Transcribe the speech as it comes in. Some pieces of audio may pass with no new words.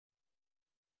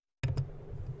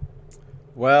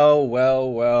Well, well,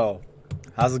 well.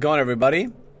 How's it going, everybody?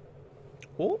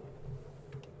 Oh.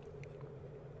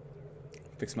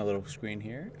 Fix my little screen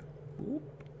here. Ooh.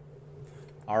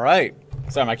 All right.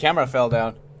 Sorry, my camera fell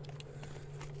down.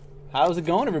 How's it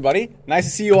going, everybody? Nice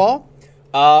to see you all.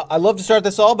 I'd love to start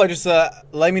this all by just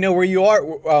letting me know where you are,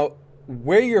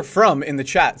 where you're from in the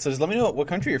chat. So just let me know what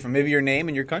country you're from, maybe your name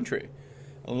and your country.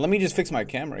 Let me just fix my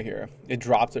camera here. It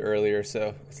dropped it earlier,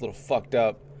 so it's a little fucked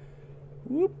up.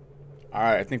 Whoop. All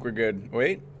right, I think we're good.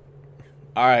 Wait.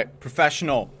 All right,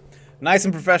 professional. Nice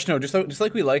and professional, just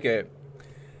like we like it.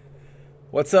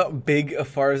 What's up, Big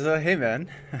Farza? Hey, man.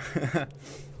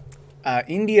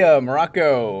 India,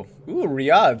 Morocco. Ooh,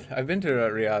 Riyadh. I've been to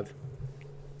Riyadh.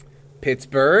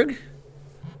 Pittsburgh.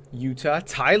 Utah.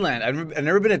 Thailand. I've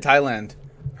never been to Thailand.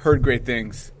 Heard great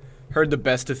things. Heard the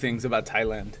best of things about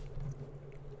Thailand.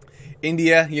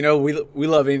 India, you know, we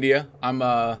love India. I'm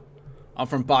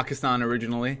from Pakistan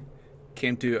originally.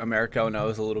 Came to America when I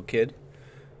was a little kid.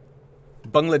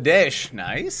 Bangladesh,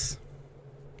 nice.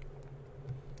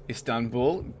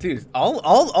 Istanbul, dude,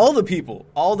 all the people,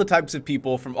 all the types of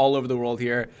people from all over the world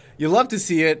here. You love to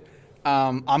see it.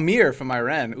 Amir from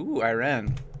Iran. Ooh,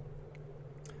 Iran.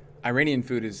 Iranian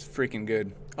food is freaking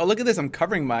good. Oh, look at this. I'm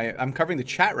covering the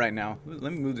chat right now.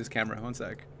 Let me move this camera. One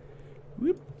sec.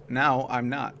 Whoop. Now I'm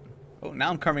not. Oh, now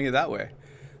I'm covering it that way.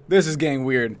 This is getting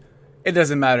weird. It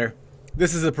doesn't matter.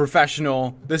 This is a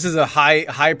professional. This is a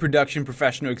high production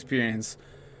professional experience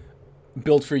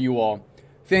built for you all.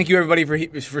 Thank you everybody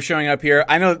for showing up here.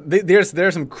 I know there's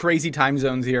some crazy time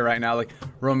zones here right now. Like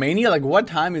Romania. Like what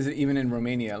time is it even in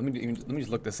Romania? Let me just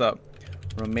look this up.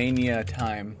 Romania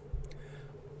time.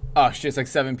 Oh shit, it's like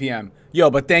 7 p.m. Yo,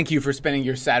 but thank you for spending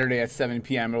your Saturday at 7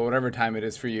 p.m. or whatever time it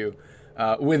is for you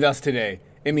with us today.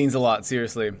 It means a lot,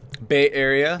 seriously. Bay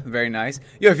Area, very nice.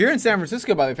 Yo, if you're in San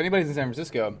Francisco, by the way, if anybody's in San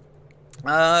Francisco,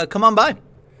 come on by.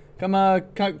 Come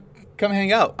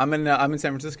hang out. I'm in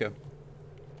San Francisco.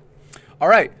 All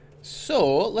right,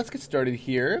 so let's get started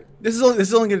here. This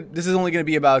is only gonna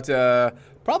be about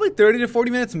probably 30 to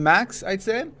 40 minutes max, I'd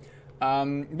say.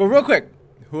 But real quick,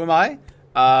 who am I?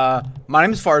 My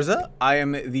name is Farza. I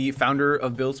am the founder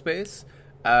of Buildspace.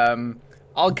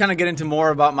 I'll kind of get into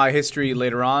more about my history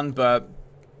later on, but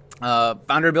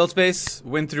founder of Buildspace,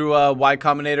 went through Y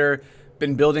Combinator,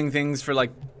 been building things for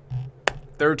like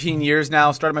 13 years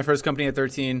now. Started my first company at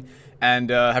 13,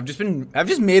 and have just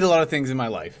made a lot of things in my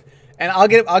life. And I'll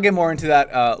get more into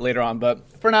that later on.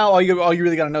 But for now, all you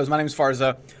really gotta know is my name is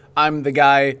Farza. I'm the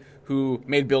guy who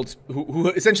made who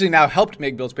essentially now helped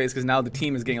make Buildspace, because now the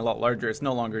team is getting a lot larger. It's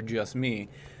no longer just me.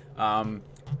 And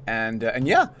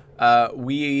yeah,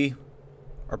 we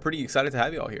are pretty excited to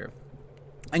have you all here.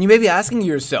 And you may be asking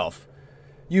yourself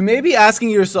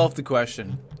the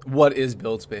question, what is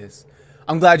Buildspace?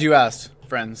 I'm glad you asked,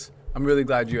 friends. I'm really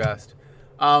glad you asked.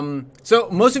 So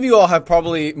most of you all,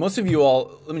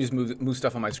 let me just move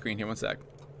stuff on my screen here, one sec.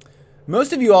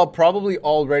 Most of you all probably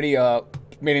already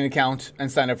made an account and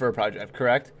signed up for a project,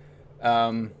 correct?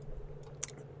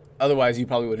 Otherwise you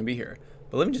probably wouldn't be here.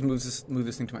 But let me just move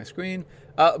this thing to my screen.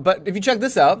 But if you check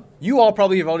this out, you all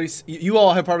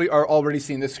have probably already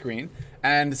seen this screen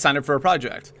and signed up for a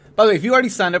project. By the way, if you already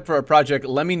signed up for a project,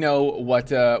 let me know what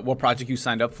project you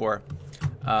signed up for,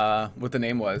 what the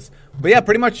name was. But yeah,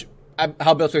 pretty much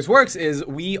how Buildspace works is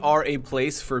we are a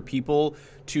place for people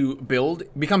to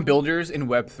become builders in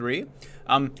Web3.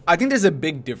 I think there's a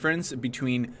big difference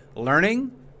between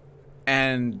learning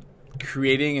and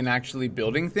creating and actually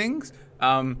building things.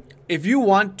 If you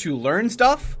want to learn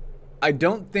stuff, I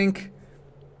don't think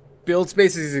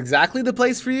Buildspace is exactly the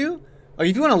place for you. Like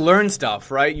if you want to learn stuff,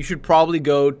 right, you should probably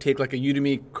go take like a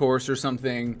Udemy course or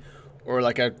something, or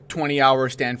like a 20-hour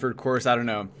Stanford course, I don't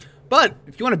know. But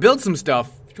if you want to build some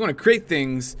stuff, if you want to create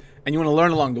things, and you want to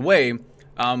learn along the way,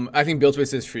 I think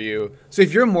Buildspace is for you. So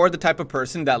if you're more the type of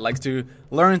person that likes to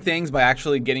learn things by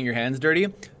actually getting your hands dirty,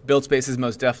 Buildspace is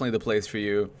most definitely the place for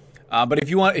you. But if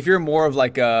you're more of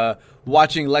like a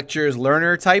watching lectures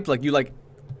learner type, like you like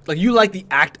the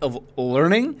act of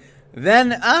learning,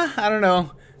 then I don't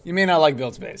know, you may not like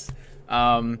Buildspace.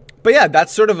 But yeah,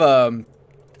 that's sort of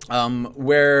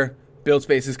where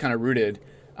Buildspace is kind of rooted.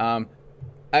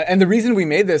 And the reason we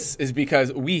made this is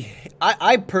because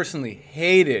I personally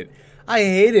hate it. I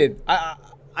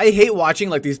hate watching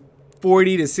like these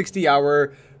 40 to 60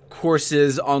 hour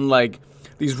courses on like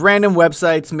these random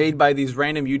websites made by these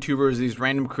random YouTubers, these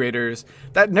random creators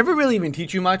that never really even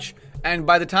teach you much. And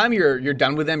by the time you're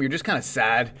done with them, you're just kind of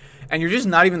sad and you're just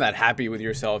not even that happy with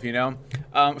yourself, you know?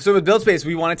 So with Buildspace,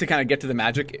 we wanted to kind of get to the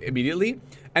magic immediately.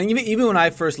 And even when I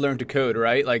first learned to code,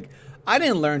 right? Like I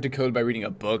didn't learn to code by reading a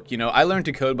book. You know, I learned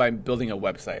to code by building a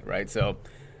website, right? So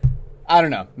I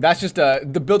don't know. That's just the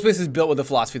Buildspace is built with the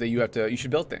philosophy that you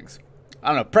should build things. I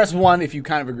don't know. Press 1 if you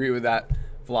kind of agree with that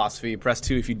philosophy. Press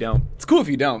 2 if you don't. It's cool if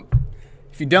you don't.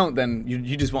 If you don't, then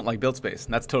you just won't like Buildspace,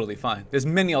 and that's totally fine. There's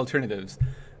many alternatives.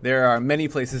 There are many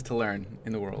places to learn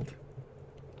in the world.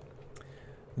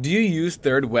 Do you use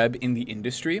third web in the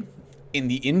industry? In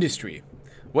the industry?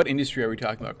 What industry are we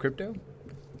talking about? Crypto?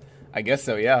 I guess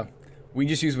so, yeah. We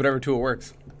just use whatever tool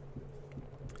works.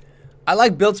 I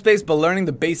like Buildspace, but learning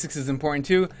the basics is important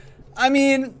too. I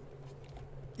mean,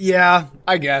 yeah,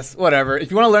 I guess. Whatever. If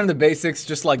you want to learn the basics,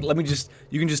 just like,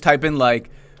 you can just type in like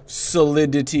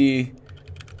Solidity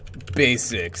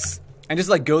basics and just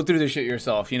like go through the shit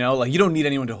yourself, you know? Like you don't need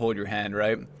anyone to hold your hand,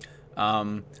 right?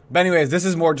 But anyways, this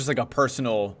is more just like a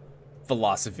personal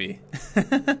philosophy.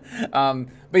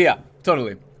 But yeah,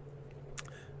 totally.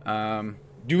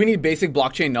 Do we need basic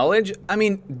blockchain knowledge? I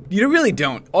mean, you really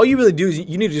don't. All you really do is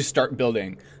you need to just start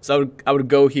building. So I would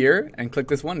go here and click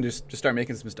this one and just start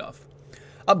making some stuff.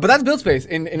 But that's Buildspace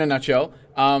in a nutshell.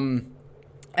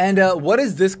 What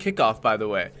is this kickoff, by the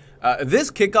way? This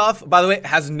kickoff, by the way,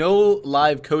 has no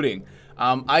live coding.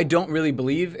 I don't really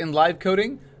believe in live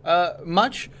coding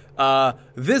much.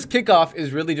 This kickoff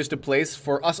is really just a place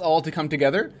for us all to come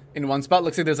together in one spot.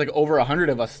 Looks like there's like over 100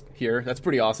 of us here. That's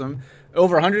pretty awesome.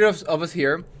 Over 100 of us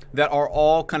here that are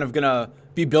all kind of gonna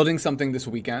be building something this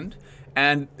weekend.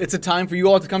 And it's a time for you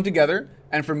all to come together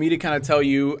and for me to kind of tell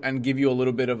you and give you a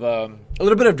little bit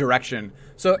of direction.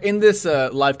 So in this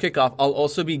live kickoff, I'll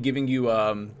also be giving you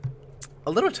a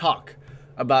little talk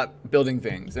about building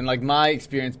things and like my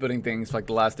experience building things for like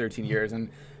the last 13 years. And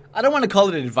I don't want to call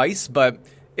it advice, but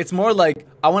it's more like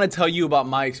I want to tell you about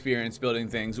my experience building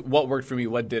things, what worked for me,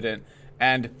 what didn't.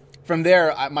 And from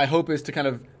there, my hope is to kind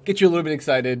of get you a little bit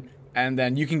excited, and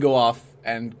then you can go off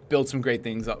and build some great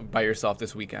things by yourself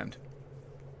this weekend.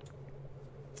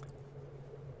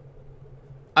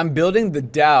 I'm building the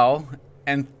DAO,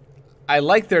 and I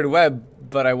like third web,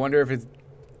 but I wonder if it's...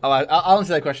 I'll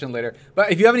answer that question later.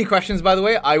 But if you have any questions, by the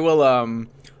way, I'm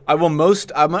going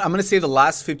to save the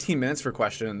last 15 minutes for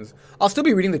questions. I'll still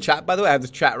be reading the chat, by the way. I have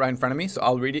this chat right in front of me, so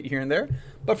I'll read it here and there.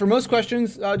 But for most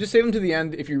questions, just save them to the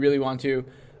end if you really want to.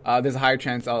 There's a higher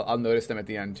chance I'll notice them at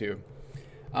the end too.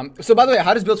 So by the way,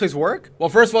 how does Buildspace work? Well,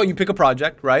 first of all, you pick a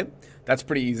project, right? That's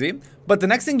pretty easy. But the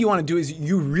next thing you want to do is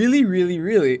you really,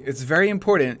 it's very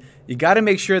important. You got to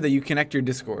make sure that you connect your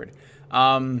Discord.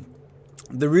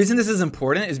 The reason this is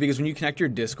important is because when you connect your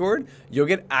Discord, you'll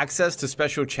get access to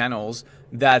special channels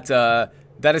that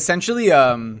essentially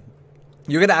you'll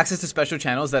get access to special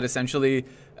channels that essentially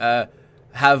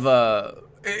have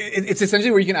it's essentially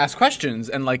where you can ask questions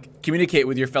and like communicate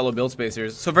with your fellow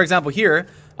Buildspacers. So for example, here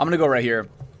I'm gonna go right here.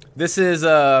 This is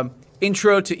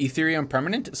Intro to Ethereum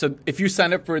Permanent. So if you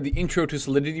sign up for the Intro to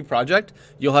Solidity project,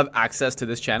 you'll have access to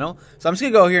this channel. So I'm just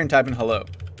gonna go here and type in hello.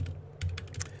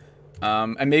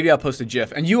 And maybe I'll post a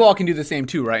GIF. And you all can do the same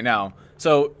too right now.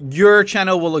 So your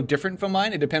channel will look different from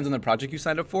mine. It depends on the project you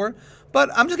signed up for.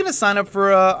 But I'm just gonna sign up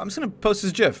for I'm just gonna post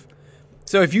this GIF.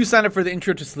 So if you sign up for the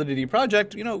Intro to Solidity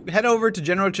project, you know, head over to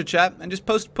General Chit Chat and just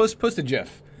post a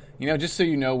GIF. You know, just so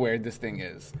you know where this thing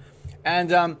is. And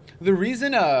the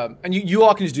reason, and you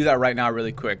all can just do that right now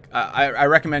really quick. I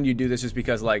recommend you do this just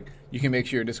because like you can make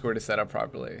sure your Discord is set up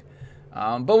properly.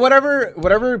 But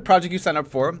whatever project you sign up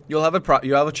for, you'll have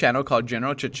a channel called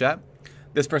General Chit Chat.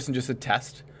 This person just a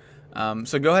test.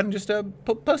 So go ahead and just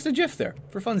post a GIF there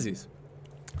for funsies.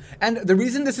 And the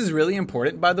reason this is really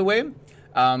important, by the way,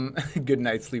 good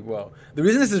night, sleep well. The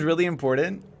reason this is really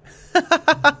important,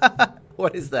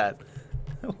 what is that?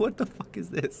 What the fuck is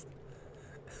this?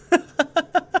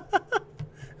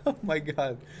 Oh my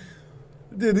god.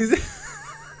 Dude,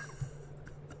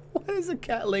 why is a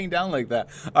cat laying down like that?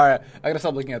 All right, I gotta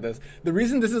stop looking at this. The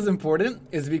reason this is important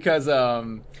is because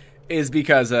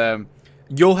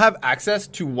you'll have access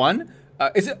to one.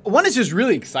 One is just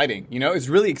really exciting. You know, it's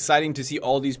really exciting to see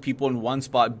all these people in one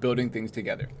spot building things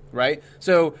together, right?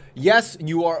 So yes,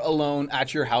 you are alone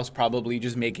at your house, probably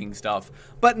just making stuff,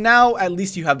 but now at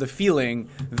least you have the feeling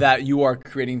that you are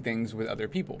creating things with other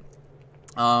people.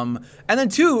 And then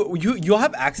two, you'll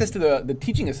have access to the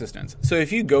teaching assistants. So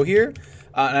if you go here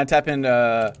and I type in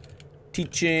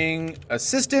teaching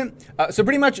assistant, so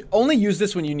pretty much only use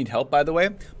this when you need help, by the way,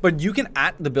 but you can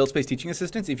add the Buildspace teaching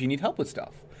assistants if you need help with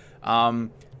stuff. Yeah,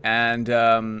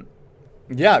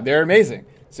 they're amazing.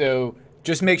 So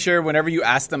just make sure whenever you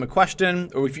ask them a question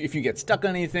or if you get stuck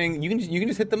on anything, you can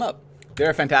just hit them up.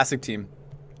 They're a fantastic team.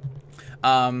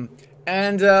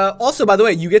 And also, by the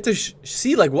way, you get to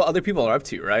see like what other people are up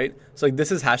to, right? So like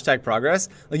this is hashtag progress.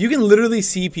 Like you can literally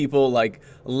see people like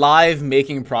live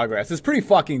making progress. It's pretty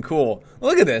fucking cool.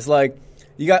 Look at this. Like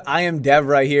you got I am Dev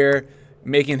right here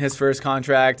making his first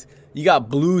contract. You got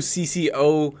Blue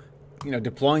CCO,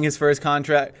 deploying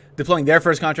their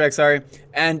first contract, sorry.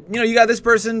 And, you got this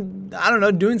person, I don't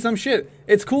know, doing some shit.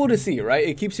 It's cool to see, right?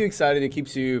 It keeps you excited. It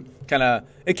keeps you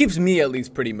it keeps me at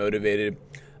least pretty motivated.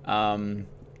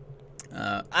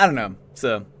 I don't know.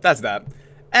 So that's that.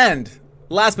 And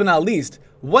last but not least,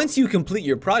 once you complete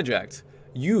your project,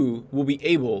 you will be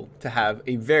able to have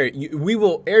we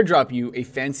will airdrop you a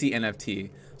fancy NFT.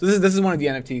 So this is one of the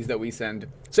NFTs that we send.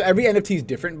 So every NFT is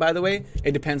different, by the way.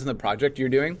 It depends on the project you're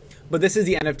doing. But this is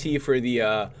the NFT for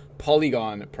the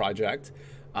Polygon project.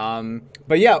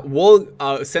 But yeah, we'll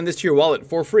send this to your wallet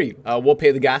for free. We'll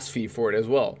pay the gas fee for it as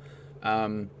well. So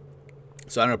I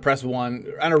don't know, press 1.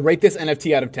 I don't know, rate this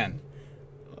NFT out of 10.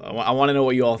 I want to know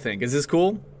what you all think. Is this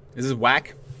cool? Is this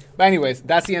whack? But anyways,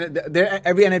 that's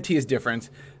every NFT is different.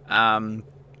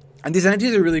 And these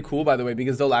NFTs are really cool, by the way,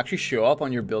 because they'll actually show up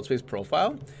on your Buildspace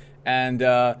profile. And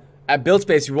at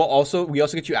Buildspace, we also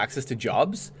get you access to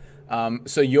jobs.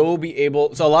 So you'll be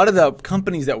able. So a lot of the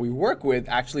companies that we work with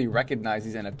actually recognize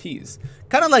these NFTs.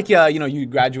 Kind of like you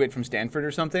graduate from Stanford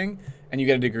or something, and you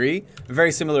get a degree.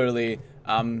 Very similarly,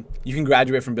 you can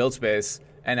graduate from Buildspace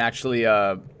and actually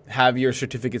have your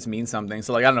certificates mean something.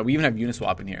 So like I don't know, we even have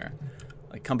Uniswap in here.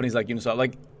 Like companies like Uniswap,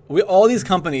 like all these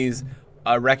companies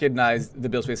recognize the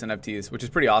Buildspace NFTs, which is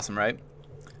pretty awesome, right?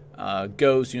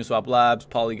 Ghost, Uniswap Labs,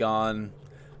 Polygon.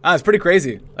 It's pretty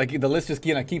crazy. Like the list just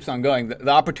keeps on going. The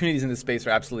opportunities in this space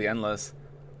are absolutely endless.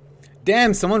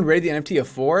 Damn, someone rated the NFT a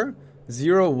 4.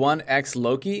 01x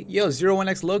Loki. Yo,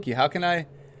 01x Loki. How can I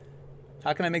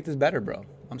make this better, bro?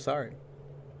 I'm sorry.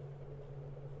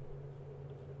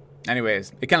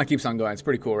 Anyways, it kind of keeps on going. It's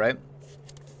pretty cool, right?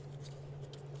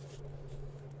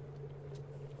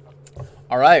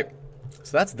 All right.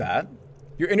 So that's that.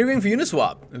 You're interviewing for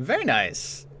Uniswap. Very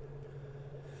nice.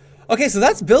 Okay, so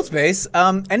that's Buildspace.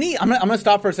 I'm gonna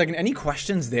stop for a second. Any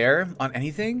questions there on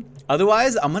anything?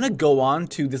 Otherwise, I'm gonna go on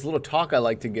to this little talk I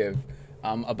like to give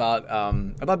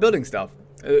about building stuff.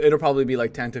 It'll probably be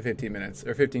like 10 to 15 minutes,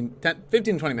 or 15 to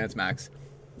 20 minutes max.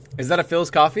 Is that a Phil's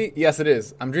coffee? Yes, it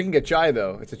is. I'm drinking a chai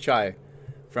though. It's a chai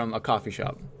from a coffee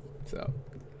shop. So,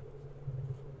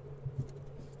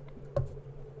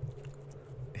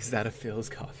 is that a Phil's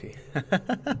coffee?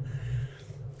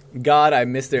 God, I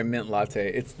miss their mint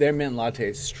latte. Their mint latte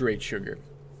is straight sugar.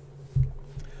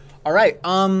 All right.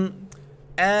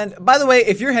 And by the way,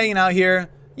 if you're hanging out here,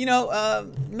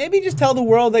 maybe just tell the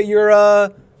world that you're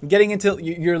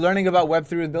you're learning about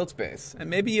Web3 with Buildspace, and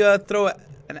maybe throw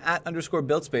an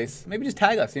 @_Buildspace. Maybe just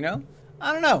tag us. I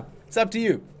don't know. It's up to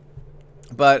you.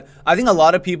 But I think a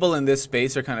lot of people in this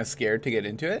space are kind of scared to get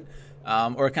into it,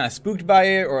 or kind of spooked by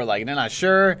it, or like they're not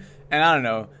sure. And I don't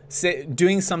know,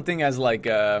 doing something as like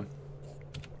telling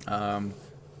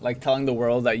the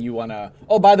world that you wanna.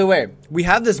 Oh, by the way, we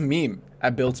have this meme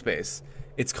at Buildspace.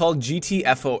 It's called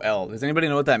GTFOL. Does anybody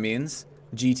know what that means?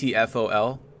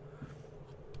 GTFOL.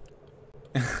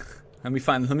 Let me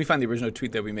find the original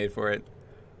tweet that we made for it.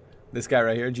 This guy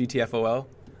right here, GTFOL.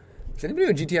 Does anybody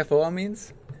know what GTFOL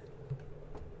means?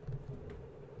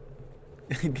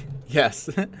 Yes.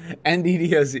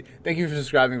 NDDOC. Thank you for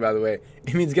subscribing, by the way.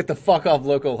 It means get the fuck off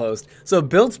localhost. So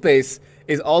Buildspace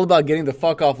is all about getting the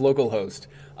fuck off localhost.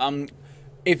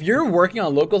 If you're working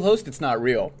on localhost, it's not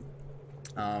real.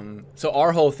 So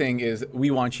our whole thing is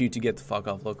we want you to get the fuck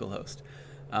off localhost.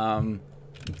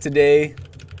 Today,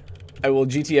 I will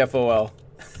GTFOL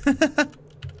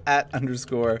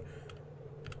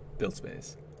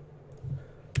 @_Buildspace.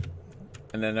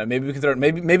 And then maybe you can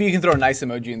throw a nice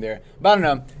emoji in there. But I don't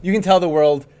know. You can tell the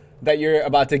world that you're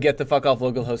about to get the fuck off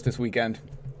localhost this weekend,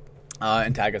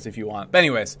 and tag us if you want. But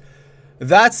anyways,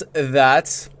 that's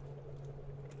that.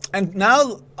 And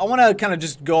now I want to kind of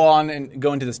just go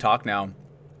into this talk now.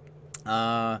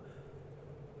 By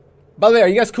the way, are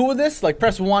you guys cool with this? Like,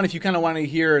 press 1 if you kind of want to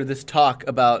hear this talk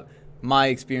about my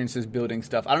experiences building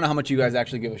stuff. I don't know how much you guys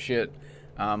actually give a shit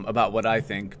about what I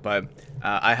think, but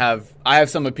I have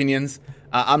some opinions.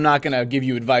 I'm not gonna give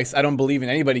you advice. I don't believe in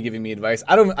anybody giving me advice.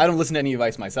 I don't listen to any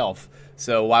advice myself.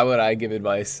 So why would I give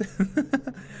advice?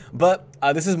 But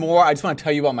this is more. I just want to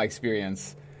tell you about my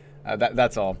experience.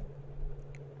 That's all.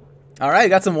 All right,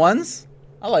 got some ones.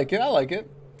 I like it. It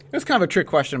was kind of a trick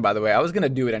question, by the way. I was gonna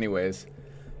do it anyways,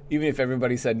 even if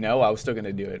everybody said no. I was still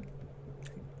gonna do it.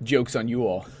 Joke's on you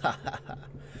all.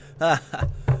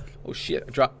 Oh shit!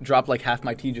 Dropped like half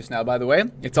my tea just now. By the way,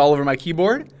 it's all over my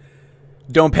keyboard.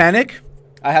 Don't panic.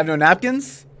 I have no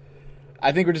napkins.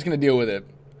 I think we're just going to deal with it.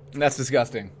 That's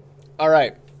disgusting. All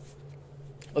right.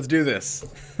 Let's do this.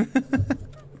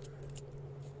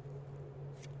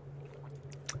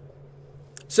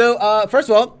 So, first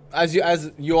of all, as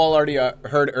you all already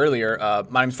heard earlier,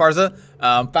 my name's Farza,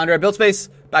 founder of Buildspace,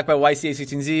 backed by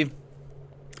YCA16Z.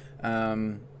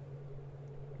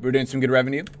 We're doing some good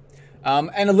revenue.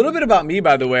 And a little bit about me,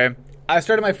 by the way. I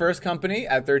started my first company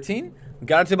at 13,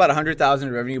 got it to about 100,000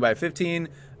 in revenue by 15.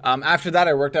 After that,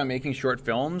 I worked on making short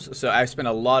films. So I spent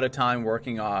a lot of time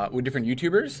working with different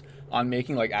YouTubers on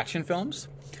making like action films.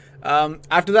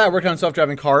 After that, I worked on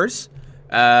self-driving cars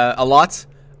a lot.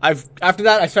 After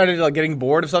that, I started like getting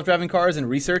bored of self-driving cars and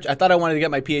research. I thought I wanted to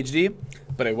get my PhD,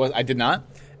 but I did not.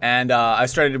 And I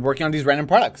started working on these random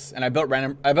products, and I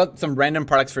built some random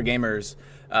products for gamers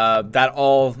that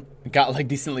all got like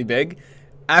decently big.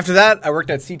 After that, I worked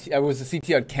at I was a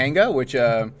CTO at Kanga, which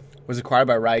was acquired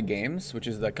by Riot Games, which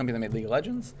is the company that made League of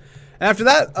Legends. And after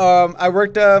that, I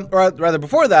worked, or rather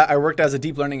before that, I worked as a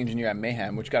deep learning engineer at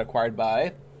Mayhem, which got acquired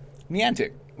by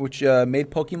Niantic, which made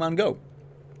Pokemon Go.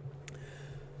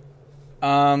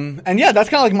 And yeah, that's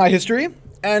kind of like my history.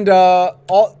 And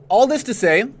all this to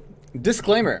say,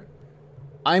 disclaimer,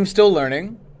 I'm still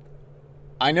learning.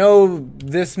 I know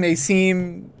this may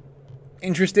seem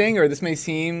interesting, or this may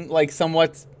seem like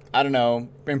somewhat, I don't know,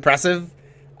 impressive.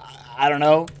 I don't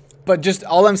know. But just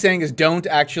all I'm saying is don't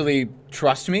actually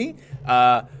trust me.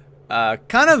 Kind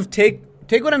of take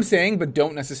what I'm saying, but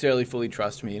don't necessarily fully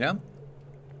trust me, you know?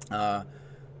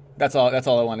 That's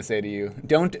all I want to say to you.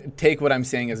 Don't take what I'm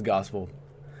saying as gospel.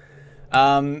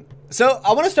 So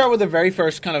I want to start with the very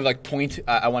first kind of like point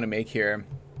I want to make here.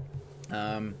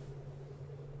 Oh,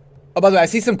 by the way, I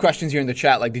see some questions here in the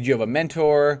chat, like, did you have a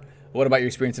mentor? What about your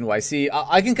experience in YC?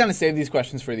 I can kind of save these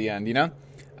questions for the end, you know?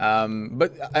 And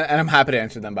I'm happy to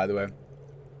answer them, by the way.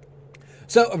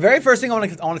 So, very first thing I want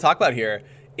to talk about here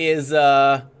is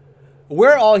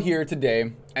we're all here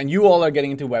today, and you all are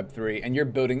getting into Web3, and you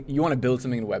want to build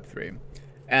something in Web3,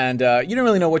 and you don't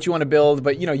really know what you want to build,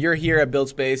 but you know you're here at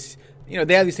Buildspace. You know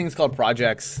they have these things called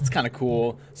projects. It's kind of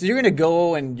cool. So you're gonna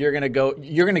build something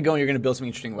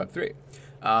interesting in Web3,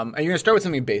 and you're gonna start with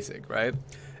something basic, right?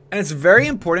 And it's very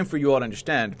important for you all to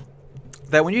understand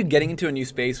that when you're getting into a new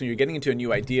space, when you're getting into a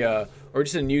new idea or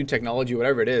just a new technology,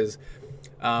 whatever it is,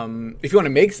 if you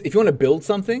want to build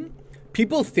something,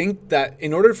 people think that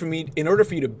in order for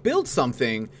you to build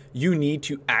something, you need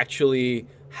to actually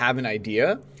have an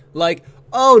idea. Like,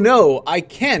 oh no, I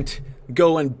can't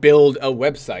go and build a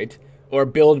website or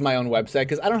build my own website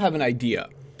because I don't have an idea.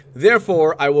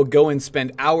 Therefore, I will go and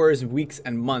spend hours, weeks,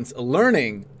 and months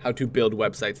learning how to build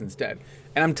websites instead.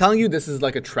 And I'm telling you, this is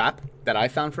like a trap that I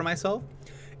found for myself.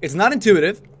 It's not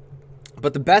intuitive,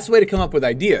 but the best way to come up with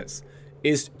ideas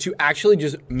is to actually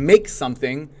just make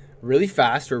something really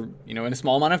fast or, you know, in a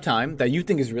small amount of time that you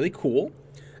think is really cool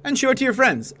and show it to your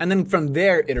friends. And then from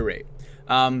there, iterate.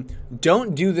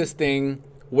 Don't do this thing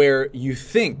where you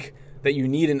think that you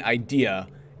need an idea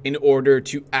in order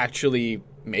to actually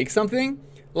make something.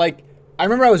 Like, I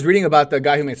remember I was reading about the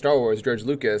guy who made Star Wars, George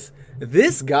Lucas.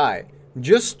 This guy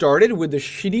just started with the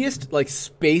shittiest, like,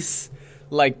 space,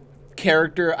 like,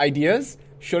 character ideas,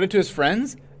 showed it to his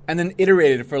friends, and then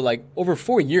iterated for, like, over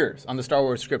 4 years on the Star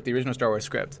Wars script, the original Star Wars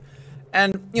script.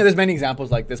 And, you know, there's many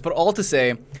examples like this, but all to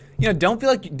say, you know, don't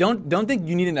think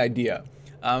you need an idea.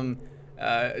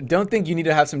 Don't think you need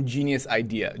to have some genius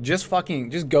idea. Just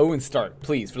go and start,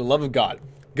 please, for the love of God.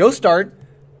 Go start,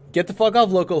 get the fuck off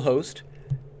localhost,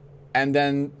 and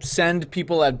then send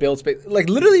people at Buildspace, like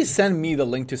literally send me the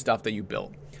link to stuff that you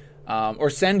built. Or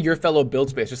send your fellow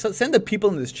Buildspace. Just send the people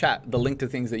in this chat the link to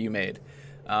things that you made.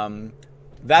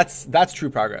 That's true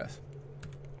progress.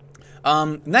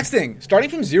 Next thing, starting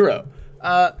from zero.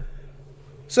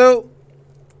 So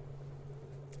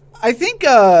I think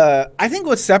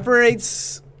what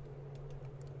separates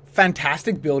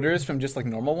fantastic builders from just like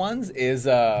normal ones is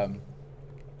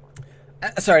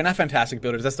sorry, not fantastic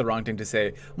builders. That's the wrong thing to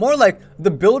say. More like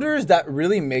the builders that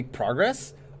really make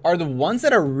progress are the ones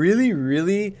that are really,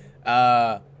 really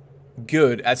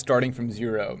good at starting from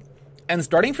zero. And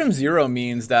starting from zero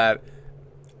means that,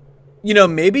 you know,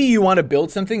 maybe you want to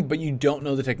build something, but you don't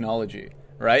know the technology,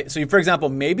 right? So, for example,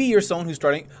 maybe you're someone who's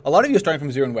a lot of you are starting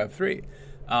from zero in Web3.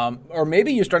 Or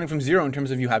maybe you're starting from zero in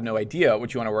terms of you have no idea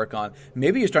what you want to work on.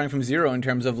 Maybe you're starting from zero in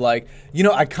terms of like, you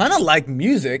know, I kind of like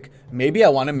music. Maybe I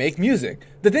want to make music.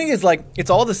 The thing is, like, it's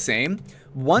all the same.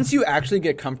 Once you actually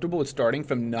get comfortable with starting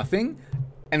from nothing,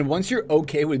 and once you're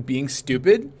okay with being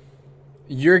stupid,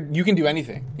 you can do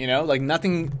anything, you know, like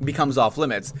nothing becomes off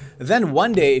limits. Then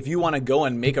one day, if you want to go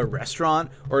and make a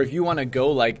restaurant, or if you want to go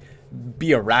like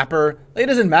be a rapper. Like, it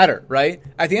doesn't matter, right?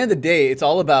 At the end of the day, it's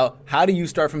all about how do you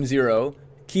start from zero,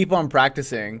 keep on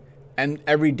practicing, and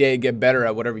every day get better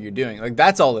at whatever you're doing. Like,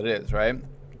 that's all it is, right?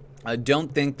 I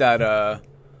don't think that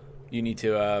you need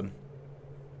to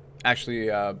actually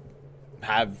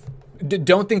have...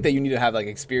 Don't think that you need to have, like,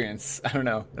 experience. I don't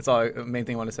know. That's all the main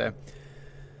thing I want to say.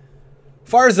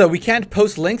 Farza, we can't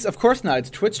post links? Of course not. It's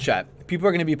Twitch chat. People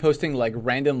are going to be posting, like,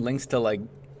 random links to, like,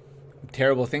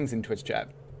 terrible things in Twitch chat.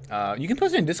 You can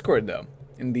post it in Discord, though.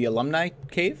 In the alumni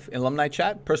cave, alumni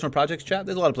chat, personal projects chat.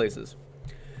 There's a lot of places.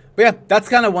 But yeah, that's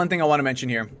kind of one thing I want to mention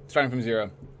here, starting from zero.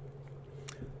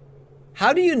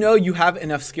 How do you know you have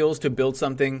enough skills to build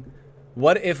something?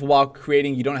 What if while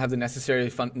creating you don't have the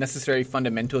necessary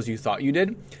fundamentals you thought you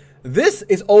did? This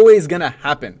is always going to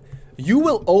happen. You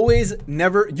will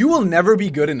never be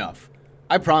good enough.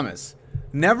 I promise.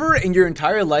 Never in your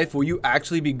entire life will you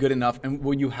actually be good enough and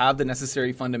will you have the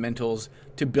necessary fundamentals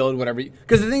to build whatever.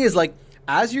 Because the thing is, like,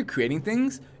 as you're creating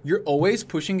things, you're always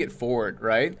pushing it forward,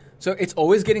 right? So it's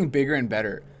always getting bigger and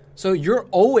better. So you're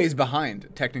always behind,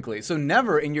 technically. So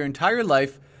never in your entire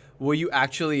life will you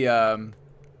actually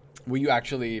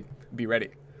be ready.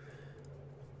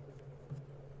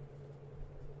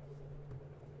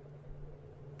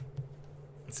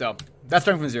 So that's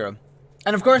starting from zero.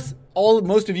 And of course,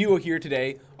 most of you here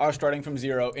today are starting from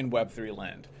zero in Web3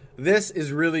 land. This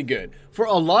is really good. For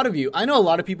a lot of you, I know a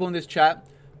lot of people in this chat,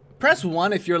 press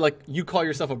 1 if you're like, you call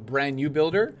yourself a brand new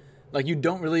builder. Like you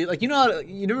don't really, like, you know,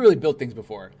 you never really built things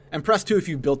before. And press 2 if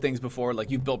you've built things before, like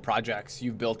you've built projects,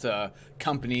 you've built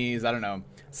companies, I don't know,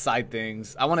 side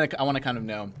things. I want to kind of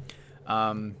know.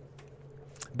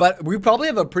 But we probably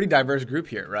have a pretty diverse group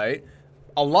here, right?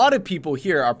 A lot of people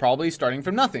here are probably starting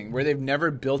from nothing, where they've never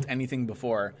built anything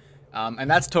before. And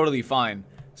that's totally fine.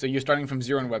 So you're starting from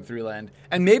zero in Web3 land.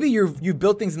 And maybe you've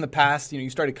built things in the past, you know, you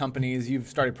started companies, you've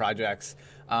started projects,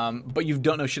 but you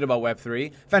don't know shit about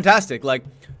Web3. Fantastic. Like,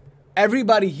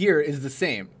 everybody here is the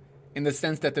same in the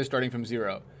sense that they're starting from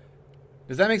zero.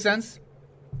 Does that make sense?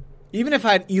 Even if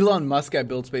I had Elon Musk at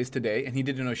Buildspace today and he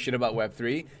didn't know shit about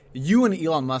Web3, you and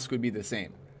Elon Musk would be the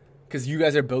same because you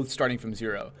guys are both starting from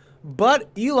zero. But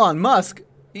Elon Musk,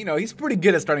 you know, he's pretty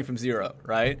good at starting from zero,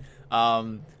 right?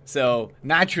 So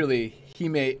naturally, he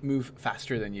may move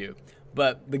faster than you.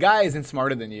 But the guy isn't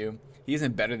smarter than you. He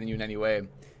isn't better than you in any way.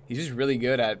 He's just really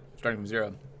good at starting from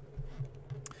zero.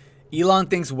 Elon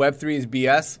thinks Web3 is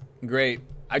BS. Great.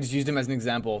 I just used him as an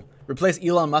example. Replace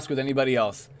Elon Musk with anybody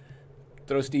else.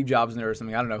 Throw Steve Jobs in there or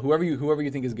something. I don't know. Whoever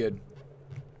you think is good.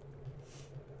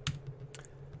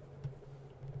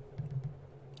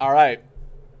 All right.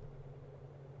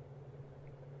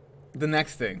 The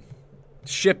next thing.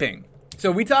 Shipping. So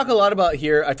we talk a lot about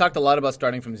here. I talked a lot about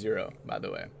starting from zero, by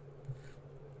the way.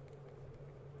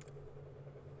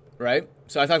 Right?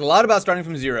 So I talked a lot about starting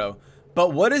from zero.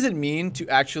 But what does it mean to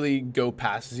actually go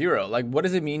past zero? Like, what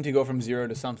does it mean to go from zero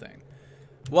to something?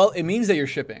 Well, it means that you're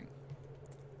shipping.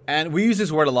 And we use this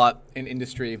word a lot in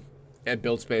industry, at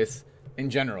Buildspace, in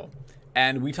general.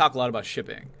 And we talk a lot about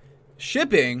shipping.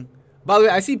 Shipping, by the way,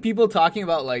 I see people talking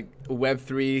about, like,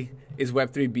 Web3, is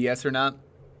Web3 BS or not?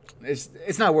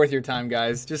 It's not worth your time,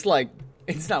 guys. Just, like,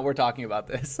 it's not worth talking about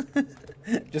this.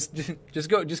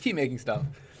 just keep making stuff.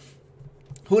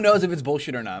 Who knows if it's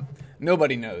bullshit or not?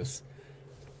 Nobody knows.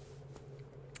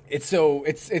 In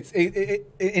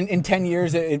 10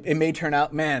 years, it may turn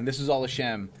out, man, this was all a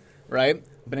sham, right?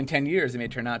 But in 10 years, it may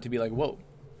turn out to be like, whoa,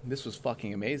 this was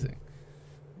fucking amazing.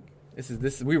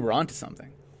 We were onto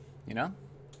something, you know?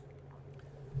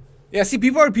 Yeah, see,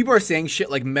 people are saying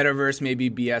shit like metaverse may be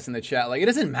BS in the chat. Like, it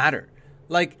doesn't matter.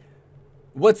 Like,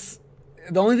 the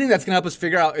only thing that's gonna help us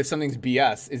figure out if something's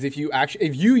BS is if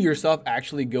you yourself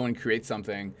actually go and create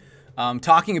something.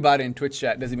 Talking about it in Twitch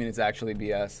chat doesn't mean it's actually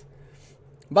BS.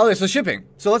 By the way, so shipping.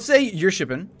 So let's say you're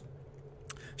shipping.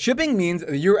 Shipping means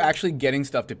that you're actually getting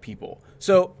stuff to people.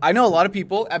 So I know a lot of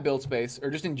people at Buildspace, or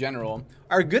just in general,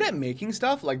 are good at making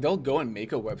stuff. Like, they'll go and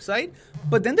make a website,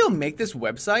 but then they'll make this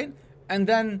website, and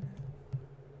then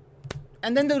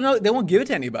they won't give it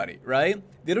to anybody, right?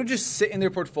 They don't just sit in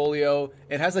their portfolio.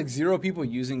 It has like 0 people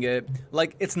using it.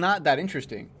 Like, it's not that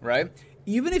interesting, right?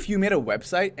 Even if you made a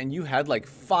website and you had like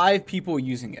 5 people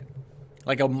using it,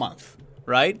 like a month,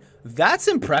 right? That's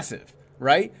impressive,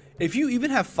 right? If you even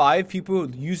have 5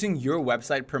 people using your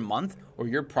website per month or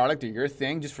your product or your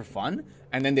thing just for fun,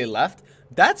 and then they left,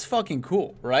 that's fucking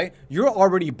cool, right? You're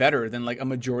already better than like a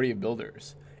majority of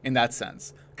builders in that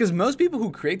sense. Because most people who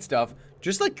create stuff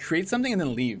just like create something and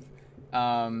then leave.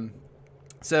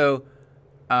 So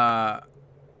I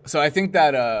think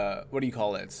that, what do you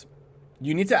call it?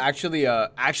 You need to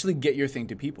actually get your thing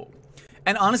to people.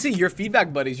 And honestly, your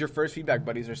feedback buddies, your first feedback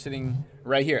buddies are sitting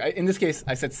right here. In this case,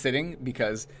 I said sitting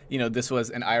because, this was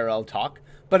an IRL talk.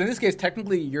 But in this case,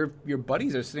 technically, your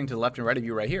buddies are sitting to the left and right of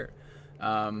you right here.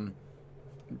 In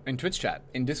Twitch chat,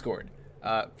 in Discord.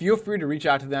 Feel free to reach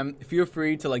out to them. Feel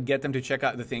free to get them to check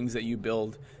out the things that you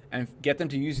build and get them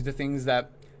to use your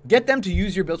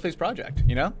Buildspace project,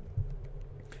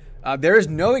 There is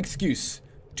no excuse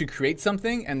to create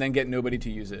something and then get nobody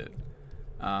to use it.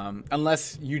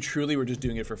 Unless you truly were just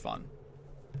doing it for fun.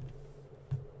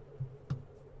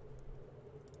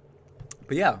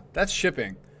 But yeah, that's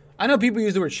shipping. I know people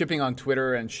use the word shipping on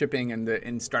Twitter and shipping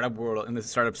in startup world, in the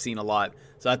startup scene a lot.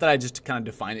 So I thought I'd just kind of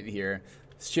define it here.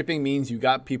 Shipping means you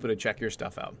got people to check your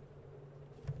stuff out.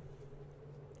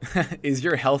 Is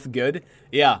your health good?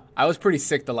 Yeah, I was pretty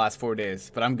sick the last 4 days,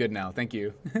 but I'm good now. Thank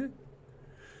you.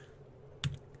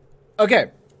 Okay,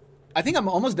 I think I'm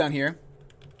almost done here.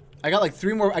 I got like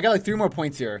three more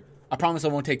points here. I promise I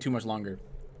won't take too much longer.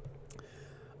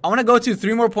 I want to go to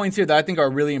 3 more points here that I think are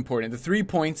really important. The 3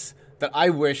 points that I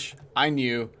wish I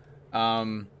knew,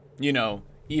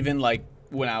 even like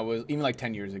when I was, even like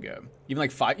 10 years ago, even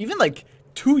like 5, even like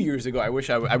 2 years ago. I wish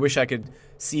I could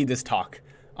see this talk,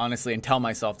 honestly, and tell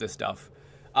myself this stuff.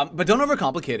 But don't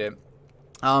overcomplicate it.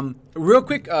 Real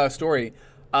quick story.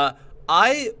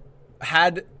 I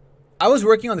was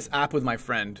working on this app with my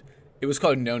friend. It was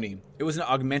called Noni. It was an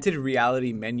augmented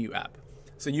reality menu app.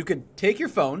 So you could take your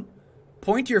phone,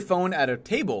 point your phone at a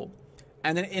table,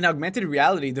 and then in augmented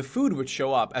reality, the food would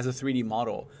show up as a 3D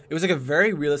model. It was like a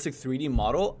very realistic 3D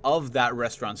model of that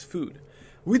restaurant's food.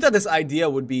 We thought this idea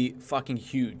would be fucking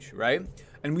huge, right?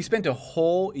 And we spent a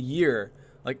whole year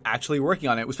actually working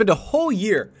on it. We spent a whole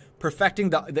year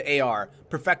perfecting the AR,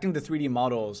 perfecting the 3D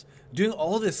models, doing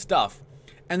all this stuff.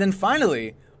 And then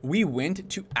finally, we went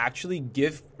to actually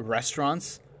give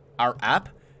restaurants our app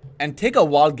and take a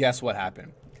wild guess what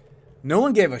happened. No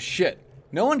one gave a shit.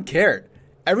 No one cared.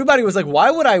 Everybody was like, why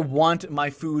would I want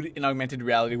my food in augmented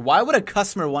reality? Why would a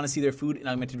customer want to see their food in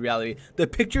augmented reality? The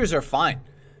pictures are fine,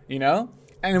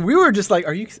 And we were just like,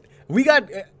 can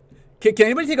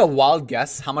anybody take a wild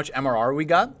guess how much MRR we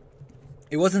got?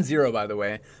 It wasn't 0, by the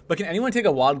way. But can anyone take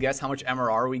a wild guess how much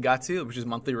MRR we got to, which is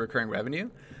monthly recurring revenue?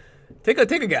 Take a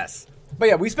guess. But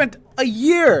yeah, we spent a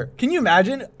year. Can you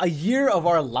imagine? A year of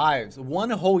our lives. 1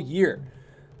 whole year.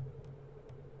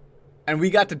 And we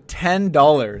got to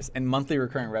 $10 in monthly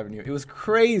recurring revenue. It was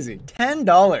crazy.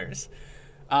 $10.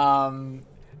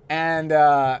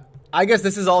 I guess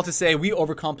this is all to say we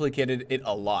overcomplicated it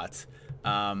a lot.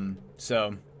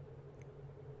 So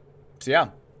yeah.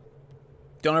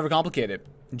 Don't overcomplicate it.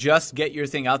 Just get your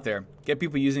thing out there. Get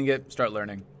people using it. Start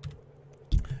learning.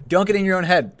 Don't get in your own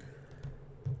head.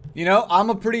 I'm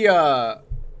a pretty, I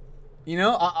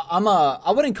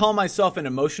wouldn't call myself an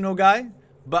emotional guy,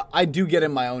 but I do get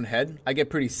in my own head. I get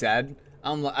pretty sad.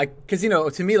 Because,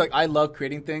 to me, I love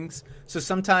creating things. So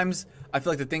sometimes I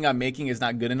feel like the thing I'm making is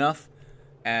not good enough.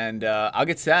 And I'll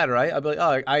get sad, right? I'll be like,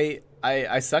 oh,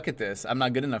 I suck at this. I'm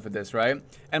not good enough at this, right?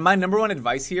 And my number one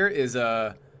advice here is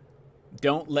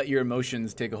don't let your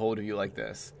emotions take a hold of you like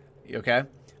this, okay?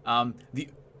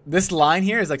 This line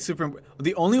here is super.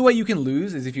 The only way you can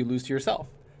lose is if you lose to yourself.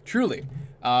 Truly.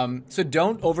 So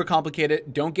don't overcomplicate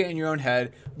it. Don't get in your own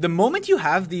head. The moment you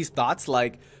have these thoughts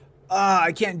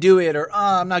I can't do it, or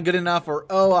I'm not good enough, or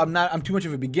I'm too much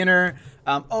of a beginner.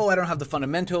 I don't have the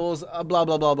fundamentals. Blah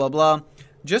blah blah blah blah.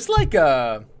 Just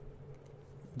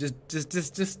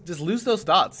just lose those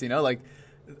thoughts. Don't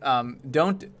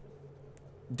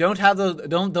have those.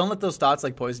 Don't let those thoughts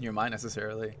poison your mind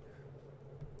necessarily.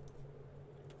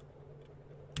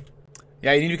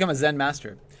 Yeah, you need to become a Zen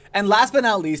master. And last but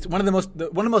not least,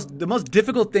 the most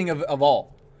difficult thing of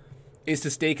all is to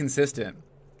stay consistent.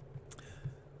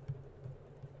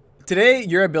 Today,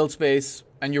 you're at Buildspace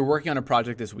and you're working on a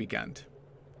project this weekend.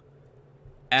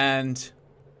 And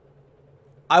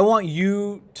I want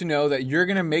you to know that you're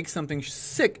going to make something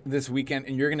sick this weekend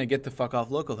and you're going to get the fuck off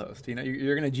localhost.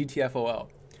 You're going to GTFOL.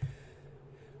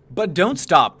 But don't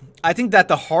stop. I think that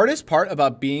the hardest part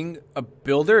about being a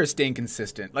builder is staying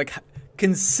consistent.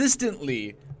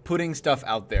 Consistently putting stuff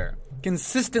out there,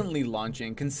 consistently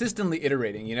launching, consistently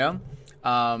iterating,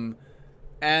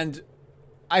 and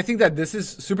I think that this is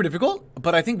super difficult,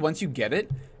 but I think once you get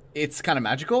it, it's kind of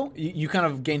magical. You kind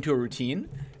of gain to a routine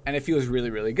and it feels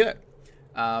really, really good.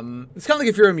 It's kind of like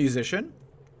if you're a musician.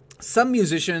 Some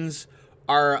musicians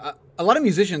are, a lot of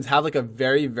musicians have a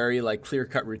very, very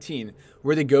clear-cut routine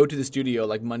where they go to the studio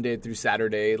Monday through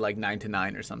Saturday, 9 to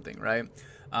 9 or something, right?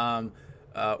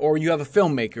 Or you have a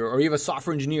filmmaker, or you have a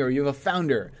software engineer, or you have a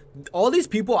founder. All these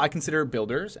people I consider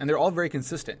builders, and they're all very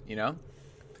consistent,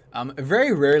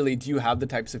 Very rarely do you have the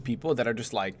types of people that are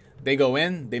just like, they go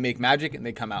in, they make magic, and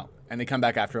they come out, and they come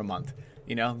back after a month.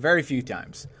 You know, very few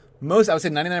times. Most, I would say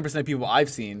 99% of people I've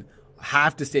seen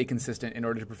have to stay consistent in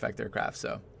order to perfect their craft.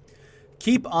 So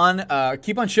keep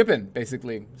on shipping,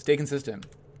 basically. Stay consistent.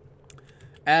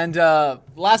 And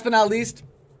last but not least,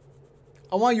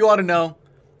 I want you all to know,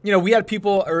 you know, we had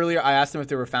people earlier, I asked them if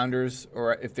they were founders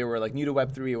or if they were like new to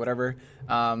Web3 or whatever.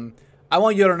 I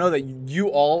want you all to know that you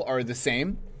all are the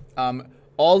same.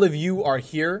 All of you are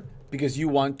here because you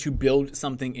want to build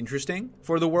something interesting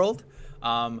for the world.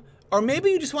 Or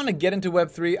maybe you just want to get into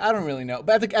Web3. I don't really know.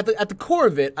 But at the core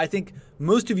of it, I think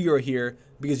most of you are here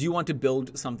because you want to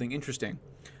build something interesting.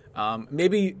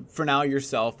 Maybe for now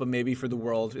yourself, but maybe for the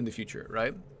world in the future,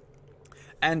 right?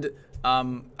 And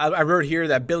I wrote here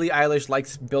that Billie Eilish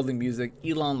likes building music.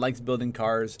 Elon likes building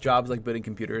cars. Jobs like building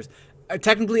computers.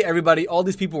 Technically, everybody, all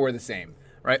these people were the same,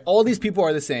 right? All these people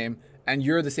are the same, and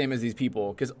you're the same as these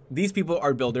people because these people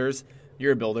are builders.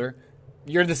 You're a builder.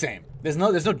 You're the same. There's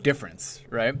no difference,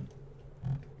 right?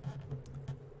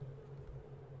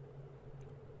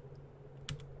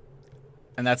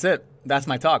 And that's it. That's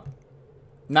my talk.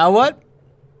 Now what?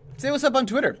 Say what's up on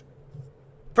Twitter.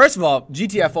 First of all,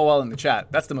 GTFOL in the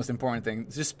chat. That's the most important thing.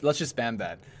 Let's just spam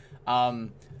that.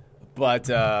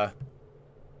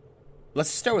 Let's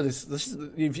just start with this.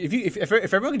 If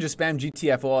everyone could just spam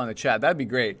GTFOL in the chat, that'd be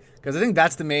great. Because I think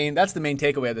that's the main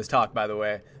takeaway of this talk. By the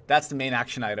way, that's the main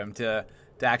action item to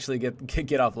actually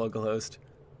get off localhost.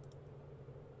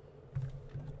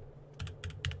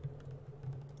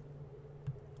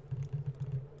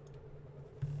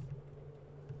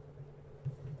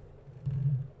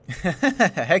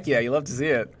 Heck yeah, you love to see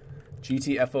it.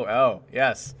 GTFOL,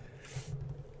 yes.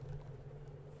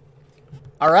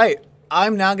 All right,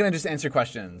 I'm now going to just answer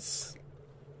questions.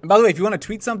 And by the way, if you want to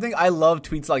tweet something, I love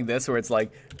tweets like this where it's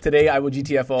like, today I will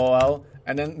GTFOL,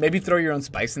 and then maybe throw your own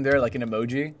spice in there, like an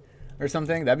emoji or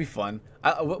something. That'd be fun.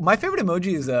 My favorite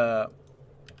emoji is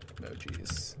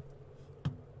emojis.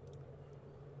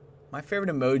 My favorite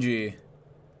emoji.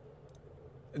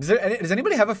 Does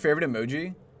anybody have a favorite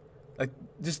emoji? Like,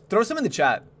 just throw some in the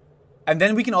chat, and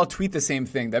then we can all tweet the same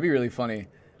thing. That'd be really funny.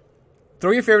 Throw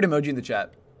your favorite emoji in the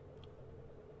chat.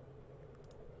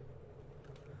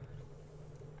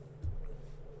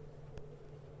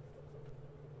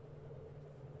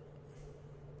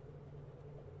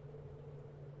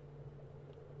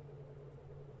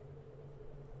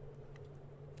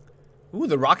 Ooh,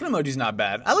 the rocket emoji's not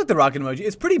bad. I like the rocket emoji.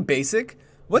 It's pretty basic.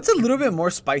 What's a little bit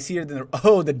more spicier than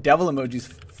the devil emoji's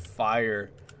fire.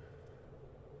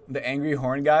 The angry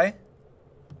horn guy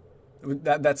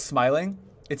that's smiling.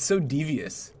 It's so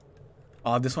devious.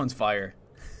 Oh, this one's fire.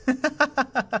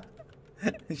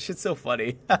 This shit's so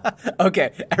funny.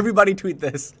 Okay, everybody tweet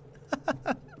this.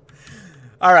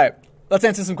 All right, let's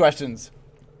answer some questions.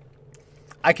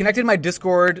 I connected my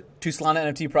Discord to Solana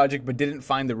NFT project but didn't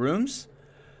find the rooms.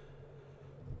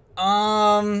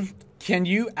 Can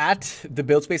you at the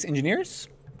Buildspace engineers?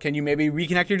 Can you maybe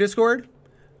reconnect your Discord?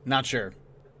 Not sure.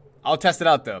 I'll test it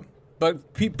out though.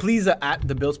 But please at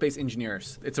the Buildspace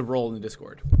engineers. It's a role in the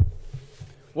Discord.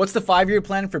 What's the 5-year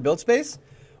plan for Buildspace?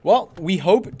 Well, we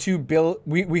hope to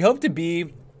we hope to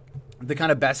be the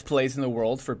kind of best place in the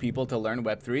world for people to learn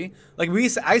Web3. Like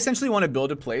I essentially want to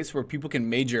build a place where people can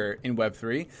major in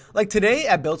Web3. Like today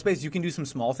at Buildspace, you can do some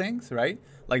small things, right?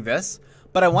 Like this.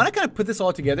 But I want to kind of put this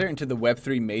all together into the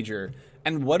Web3 major.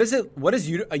 And what does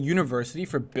a university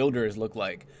for builders look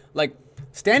like? Like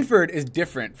Stanford is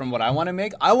different from what I want to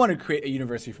make. I want to create a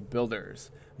university for builders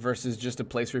versus just a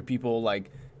place where people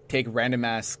like take random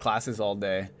ass classes all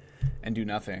day and do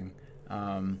nothing.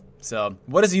 So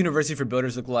what does a university for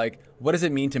builders look like? What does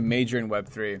it mean to major in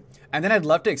Web3? And then I'd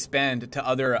love to expand to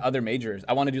other majors.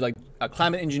 I want to do like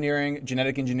climate engineering,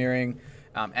 genetic engineering,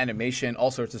 animation,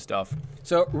 all sorts of stuff.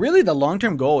 So really the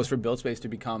long-term goal is for Buildspace to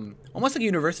become almost like a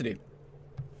university.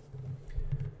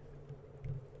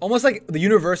 Almost like the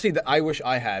university that I wish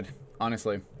I had,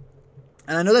 honestly.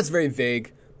 And I know that's very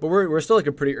vague, but we're still like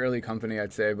a pretty early company,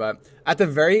 I'd say. But at the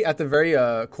very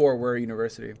core, we're a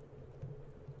university.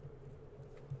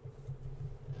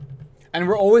 And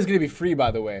we're always going to be free,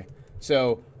 by the way.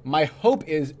 So my hope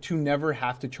is to never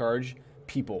have to charge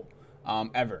people,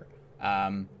 ever.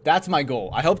 That's my goal.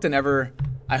 I hope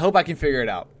I can figure it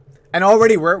out. And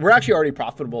already, we're actually already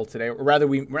profitable today. Or rather,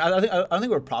 I don't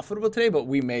think we're profitable today, but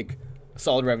we make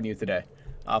solid revenue today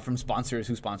from sponsors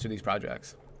who sponsor these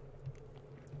projects.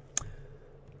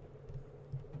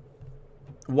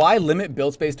 Why limit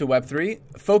Buildspace to Web3?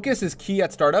 Focus is key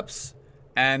at startups,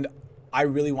 and I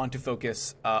really want to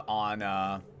focus on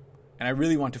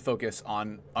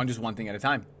just one thing at a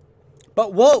time.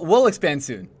 But we'll expand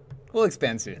soon. We'll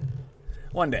expand soon.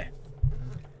 One day.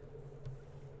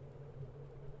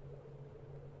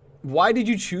 Why did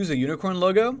you choose a unicorn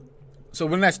logo? So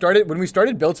when we started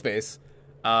Buildspace,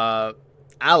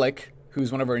 Alec,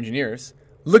 who's one of our engineers,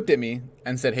 looked at me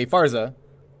and said, "Hey Farza,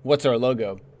 what's our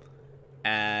logo?"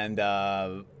 And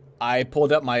I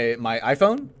pulled up my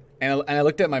iPhone and I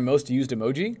looked at my most used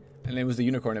emoji, and it was the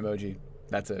unicorn emoji.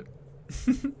 That's it.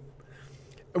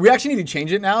 We actually need to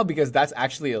change it now because that's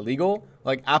actually illegal.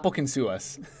 Like, Apple can sue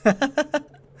us.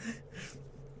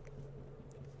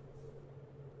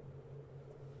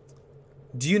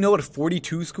 Do you know what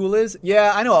 42 school is?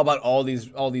 Yeah, I know about all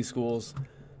these schools.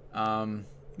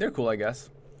 They're cool, I guess.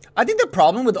 I think the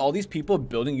problem with all these people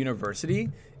building university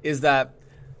is that,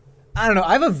 I don't know,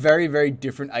 I have a very, very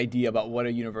different idea about what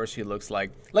a university looks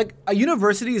like. Like, a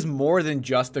university is more than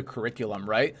just a curriculum,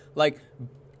 right? Like,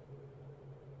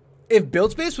 if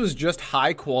Buildspace was just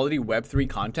high-quality Web3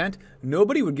 content,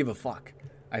 nobody would give a fuck,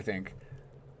 I think.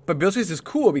 But Buildspace is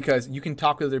cool because you can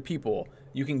talk with other people.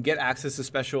 You can get access to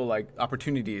special, like,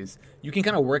 opportunities. You can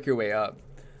kind of work your way up.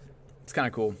 It's kind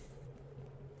of cool.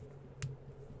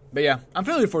 But yeah, I'm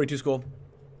familiar with 42 School.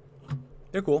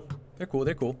 They're cool. They're cool.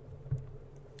 They're cool.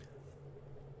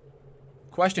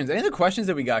 Questions. Any other questions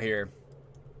that we got here?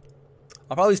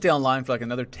 I'll probably stay online for like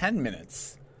another 10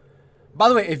 minutes. By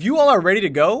the way, if you all are ready to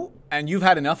go and you've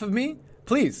had enough of me,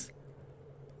 please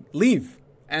leave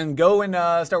and go and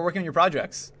start working on your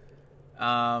projects.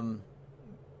 Yeah,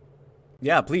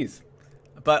 please.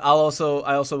 But I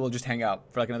also will just hang out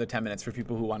for like another 10 minutes for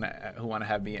people who want to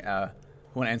have me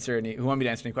who want me to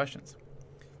answer any questions.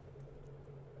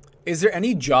 Is there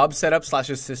any job setup /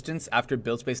 assistance after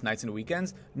Buildspace nights and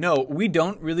weekends? No, we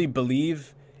don't really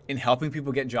believe in helping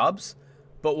people get jobs.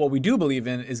 But what we do believe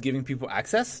in is giving people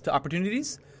access to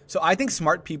opportunities. So I think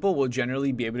smart people will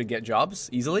generally be able to get jobs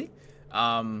easily.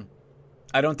 I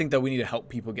don't think that we need to help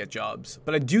people get jobs.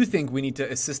 But I do think we need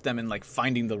to assist them in like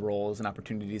finding the roles and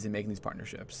opportunities and making these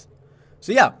partnerships.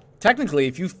 So yeah, technically,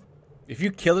 if you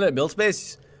kill it at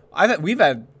Buildspace, we've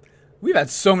had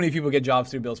so many people get jobs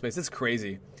through Buildspace. It's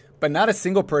crazy. But not a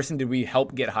single person did we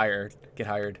help get hired.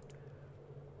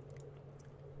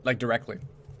 Like directly.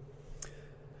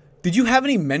 Did you have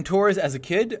any mentors as a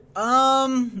kid?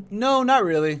 No, not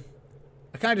really.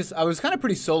 I was kind of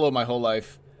pretty solo my whole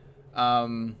life. I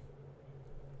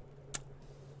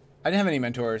didn't have any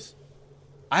mentors.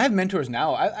 I have mentors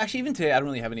now. Actually, even today, I don't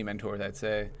really have any mentors, I'd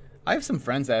say. I have some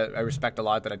friends that I respect a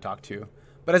lot that I talk to.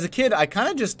 But as a kid, I kind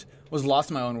of just was lost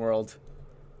in my own world.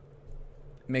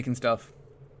 Making stuff.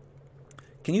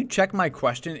 Can you check my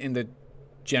question in the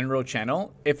general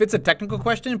channel? If it's a technical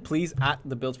question, please at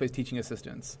the Buildspace Teaching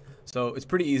Assistants. So it's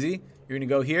pretty easy. You're going to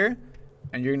go here,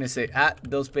 and you're going to say at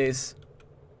Buildspace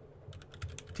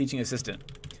Teaching Assistant.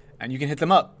 And you can hit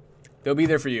them up. They'll be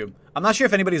there for you. I'm not sure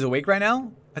if anybody's awake right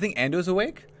now. I think Ando's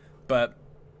awake, but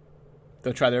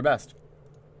they'll try their best.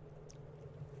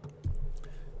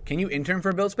 Can you intern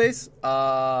for Buildspace?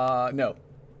 No.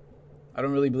 I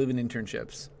don't really believe in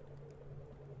internships.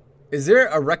 Is there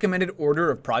a recommended order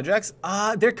of projects?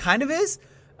 There kind of is.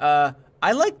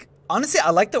 Honestly,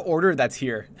 I like the order that's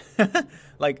here.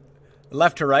 Like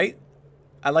left to right.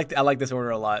 I like this order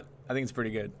a lot. I think it's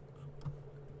pretty good.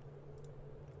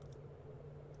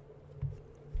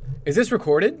 Is this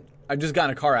recorded? I just got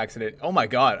in a car accident. Oh my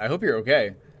God, I hope you're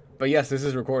okay. But yes, this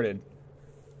is recorded.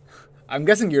 I'm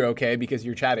guessing you're okay because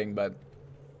you're chatting, but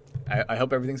I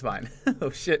hope everything's fine. Oh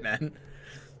shit, man.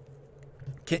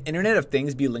 Can Internet of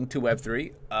Things be linked to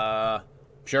Web3?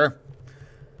 Sure.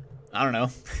 I don't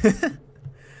know.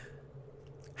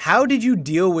 How did you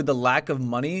deal with the lack of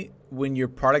money when your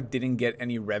product didn't get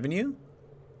any revenue?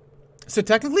 So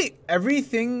technically,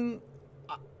 everything...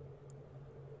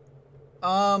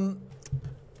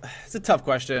 it's a tough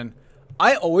question.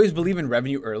 I always believe in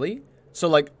revenue early. So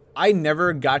like, I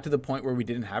never got to the point where we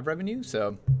didn't have revenue.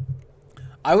 So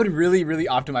I would really, really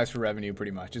optimize for revenue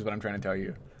pretty much is what I'm trying to tell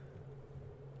you.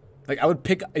 Like I would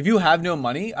pick, if you have no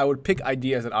money, I would pick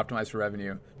ideas that optimize for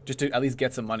revenue just to at least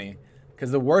get some money.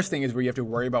 Because the worst thing is where you have to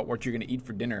worry about what you're going to eat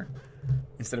for dinner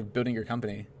instead of building your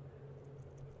company.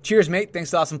 Cheers, mate. Thanks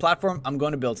for the awesome platform. I'm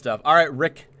going to build stuff. All right,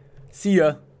 Rick. See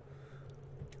ya.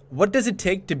 What does it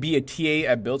take to be a TA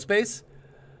at Buildspace?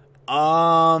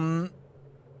 Honestly,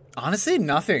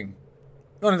 nothing.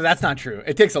 No, that's not true.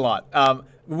 It takes a lot.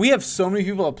 We have so many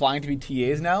people applying to be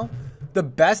TAs now. The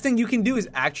best thing you can do is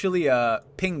actually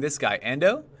ping this guy,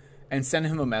 Ando, and send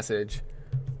him a message.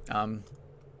 And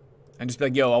just be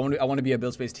like, yo, I want to be a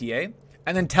Buildspace TA.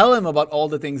 And then tell him about all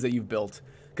the things that you've built.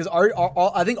 Because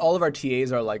I think all of our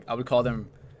TAs are like, I would call them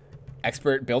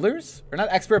expert builders, or not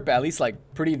expert, but at least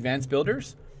like pretty advanced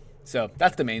builders. So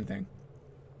that's the main thing.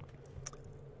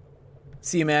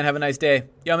 See you, man. Have a nice day.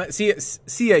 Yo, man, see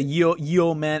ya,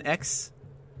 yo, man X.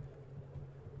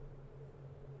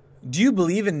 Do you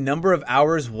believe in number of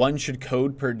hours one should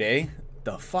code per day?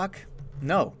 The fuck?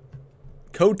 No.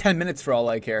 Code 10 minutes for all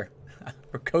I care.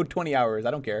 Or code 20 hours.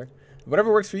 I don't care.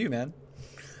 Whatever works for you, man.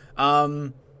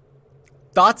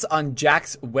 Thoughts on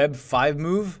Jack's Web 5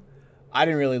 move? I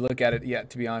didn't really look at it yet,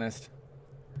 to be honest.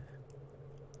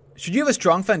 Should you have a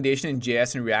strong foundation in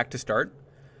JS and React to start?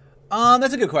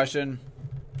 That's a good question.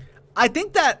 I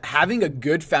think that having a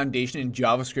good foundation in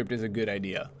JavaScript is a good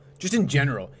idea. Just in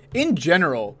general. In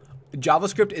general,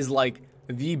 JavaScript is like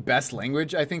the best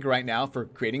language, I think, right now for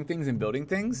creating things and building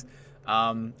things.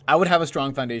 I would have a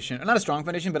strong foundation. Not a strong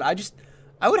foundation, but I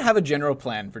would have a general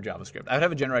plan for JavaScript. I would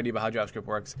have a general idea about how JavaScript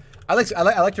works. I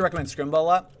like to recommend Scrimba a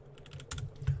lot.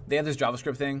 They have this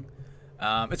JavaScript thing.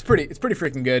 It's pretty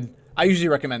freaking good. I usually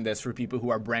recommend this for people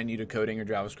who are brand new to coding or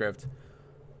JavaScript.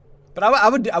 But I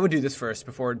would do this first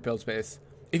before Buildspace.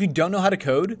 If you don't know how to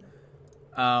code,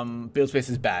 Buildspace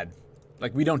is bad.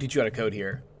 Like, we don't teach you how to code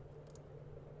here.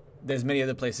 There's many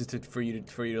other places for you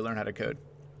to learn how to code.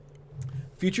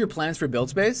 Future plans for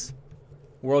Buildspace?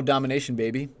 World domination,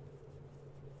 baby.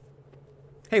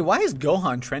 Hey, why is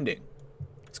Gohan trending?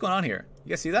 What's going on here? You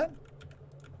guys see that?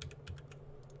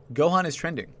 Gohan is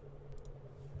trending.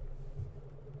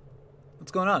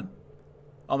 What's going on?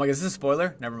 Oh my god, is this a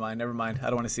spoiler? Never mind. I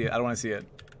don't want to see it.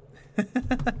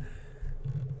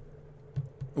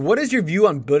 What is your view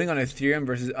on building on Ethereum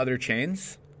versus other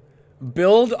chains?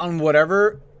 Build on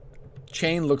whatever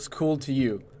chain looks cool to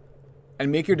you and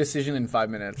make your decision in 5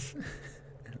 minutes.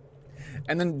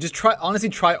 And then just try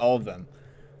all of them.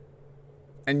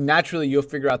 And naturally you'll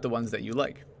figure out the ones that you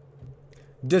like.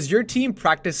 Does your team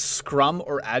practice Scrum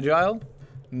or Agile?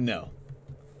 No.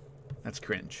 That's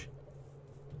cringe.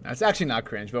 That's actually not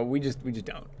cringe, but we just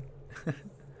don't.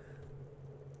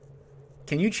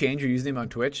 Can you change your username on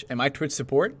Twitch? Am I Twitch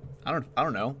support? I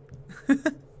don't know.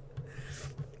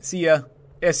 See ya.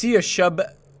 Yeah, see ya, Shub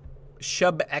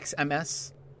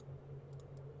XMS.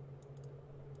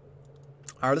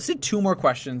 All right, let's do 2 more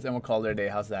questions and we'll call it a day.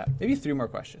 How's that? Maybe 3 more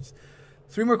questions.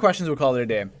 3 more questions, we'll call it a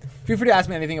day. Feel free to ask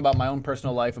me anything about my own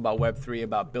personal life, about Web3,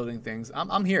 about building things.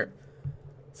 I'm here.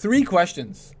 3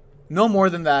 questions. No more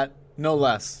than that, no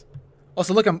less.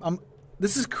 Also, look,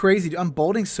 this is crazy. I'm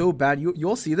balding so bad. You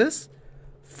all see this?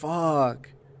 Fuck.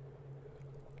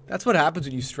 That's what happens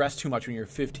when you stress too much when you're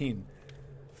 15.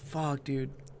 Fuck,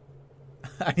 dude.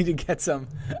 I need to get some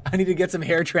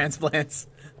hair transplants.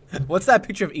 What's that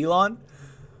picture of Elon?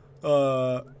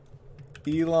 Elon,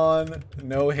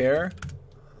 no hair.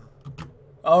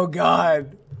 Oh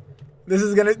god. This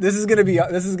is gonna be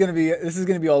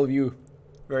all of you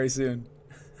very soon.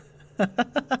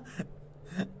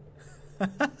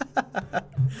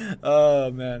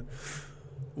 Oh man.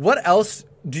 What else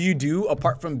do you do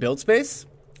apart from Buildspace?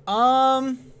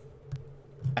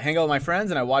 I hang out with my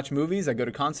friends and I watch movies, I go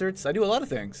to concerts, I do a lot of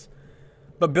things.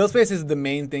 But Buildspace is the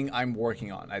main thing I'm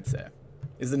working on, I'd say.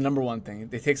 Is the number one thing.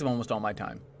 It takes up almost all my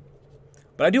time.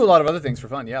 But I do a lot of other things for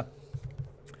fun, yeah.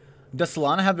 Does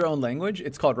Solana have their own language?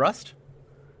 It's called Rust.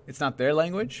 It's not their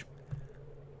language.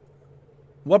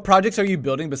 What projects are you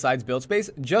building besides Buildspace?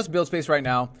 Just Buildspace right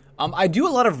now. I do a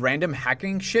lot of random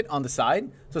hacking shit on the side.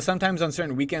 So sometimes on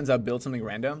certain weekends I'll build something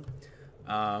random.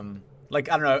 Like,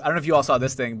 I don't know if you all saw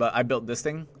this thing, but I built this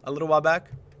thing a little while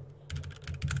back.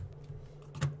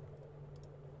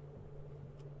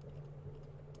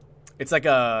 It's like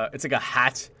a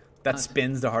hat that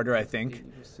spins the harder I think.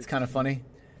 It's kind of funny.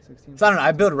 So I don't know,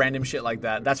 I build random shit like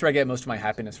that. That's where I get most of my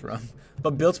happiness from.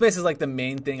 But Buildspace is like the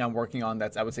main thing I'm working on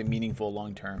that's, I would say, meaningful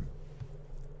long term.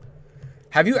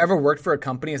 Have you ever worked for a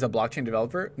company as a blockchain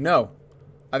developer? No.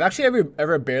 I've actually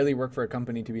ever barely worked for a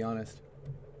company, to be honest.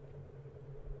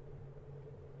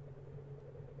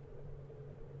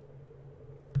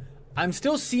 I'm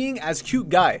still seeing as cute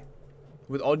guy,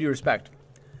 with all due respect.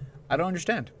 I don't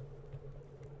understand.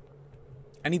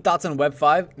 Any thoughts on Web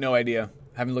 5? No idea.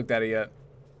 Haven't looked at it yet.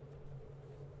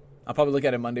 I'll probably look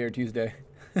at it Monday or Tuesday.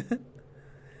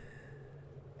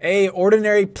 Hey,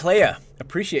 ordinary playa.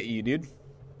 Appreciate you, dude.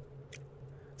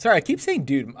 Sorry, I keep saying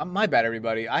dude. My bad,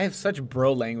 everybody. I have such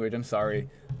bro language. I'm sorry.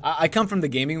 I come from the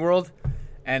gaming world,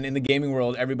 and in the gaming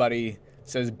world, everybody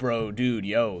says bro, dude,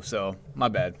 yo. So, my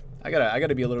bad. I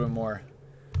gotta be a little bit more.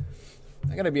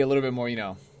 I gotta be a little bit more, you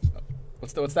know.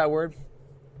 What's that word?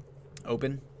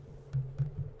 Open.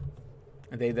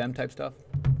 They, them type stuff.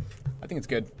 I think it's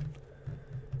good.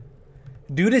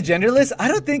 Dude is genderless? I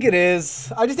don't think it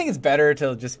is. I just think it's better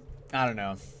to just, I don't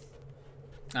know.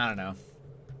 I don't know.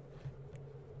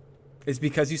 It's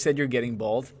because you said you're getting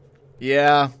bald?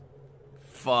 Yeah.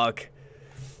 Fuck.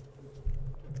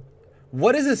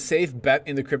 What is a safe bet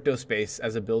in the crypto space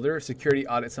as a builder? Security,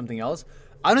 audit, something else?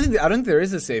 I don't think there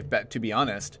is a safe bet, to be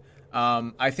honest.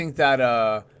 I think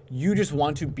that you just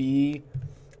want to be...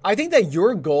 I think that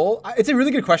your goal... It's a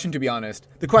really good question, to be honest.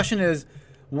 The question is,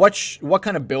 what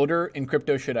kind of builder in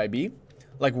crypto should I be?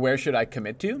 Like, where should I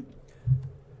commit to?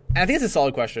 And I think it's a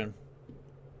solid question.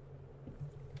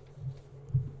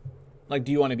 Like,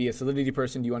 do you want to be a Solidity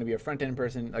person? Do you want to be a front-end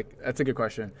person? Like, that's a good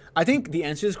question. I think the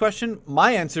answer to this question,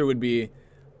 my answer would be,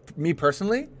 me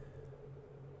personally,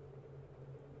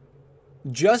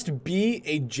 just be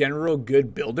a general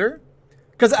good builder.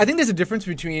 Because I think there's a difference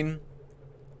between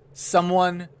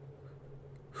someone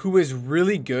who is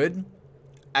really good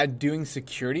at doing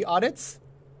security audits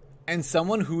and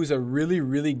someone who's a really,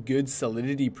 really good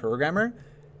Solidity programmer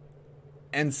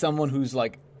and someone who's,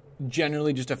 like,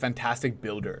 generally just a fantastic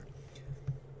builder.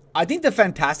 I think the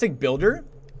fantastic builder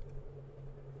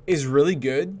is really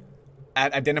good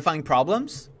at identifying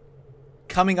problems,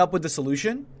 coming up with the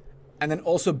solution, and then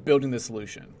also building the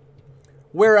solution.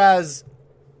 Whereas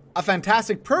a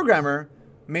fantastic programmer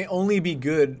may only be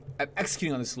good at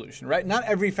executing on the solution, right? Not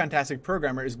every fantastic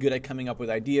programmer is good at coming up with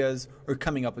ideas or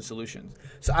coming up with solutions.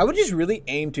 So I would just really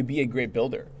aim to be a great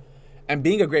builder. And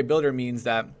being a great builder means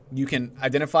that you can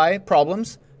identify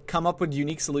problems, come up with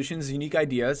unique solutions, unique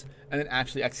ideas, and then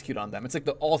actually execute on them. It's like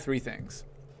all three things.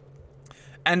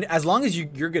 And as long as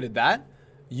you're good at that,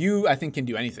 you, I think, can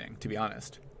do anything, to be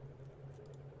honest.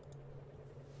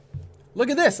 Look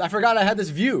at this. I forgot I had this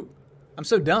view. I'm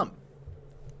so dumb.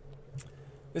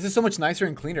 This is so much nicer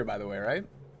and cleaner, by the way, right?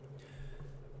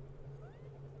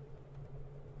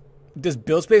 Does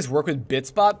Buildspace work with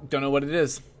Bitspot? Don't know what it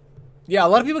is. Yeah, a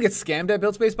lot of people get scammed at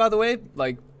Buildspace, by the way.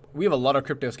 Like, we have a lot of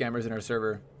crypto scammers in our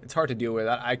server. It's hard to deal with.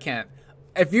 I can't.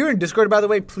 If you're in Discord, by the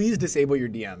way, please disable your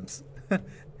DMs.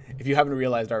 If you haven't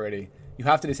realized already, you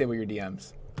have to disable your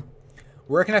DMs.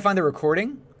 Where can I find the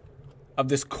recording of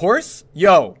this course?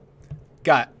 Yo,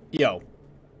 this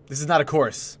is not a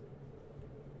course.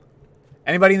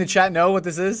 Anybody in the chat know what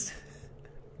this is?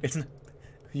 It's not,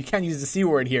 you can't use the C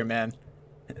word here, man.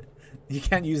 You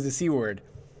can't use the C word.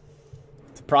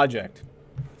 It's a project.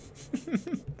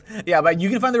 Yeah, but you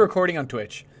can find the recording on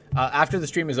Twitch. After the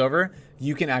stream is over,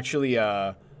 you can actually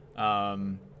see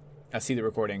the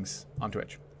recordings on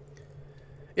Twitch.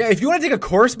 Yeah, if you want to take a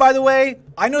course, by the way,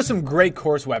 I know some great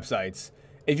course websites.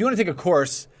 If you want to take a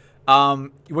course,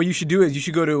 what you should do is you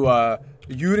should go to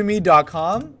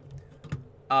udemy.com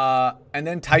and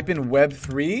then type in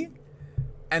Web3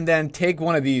 and then take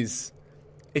one of these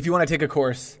if you want to take a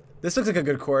course. This looks like a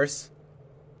good course.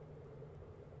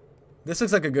 This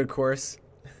looks like a good course.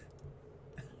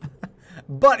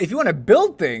 But if you want to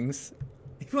build things,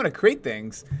 if you want to create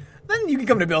things, then you can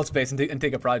come to Buildspace and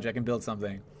take a project and build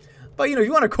something. But, you know, if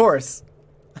you want a course,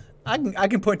 I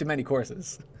can point to many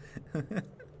courses.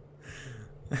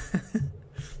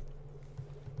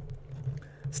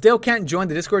 Still can't join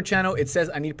the Discord channel. It says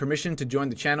I need permission to join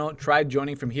the channel. Tried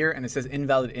joining from here, and it says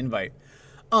invalid invite.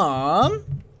 One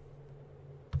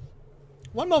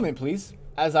moment, please,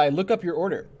 as I look up your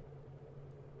order.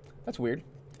 That's weird.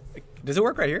 Does it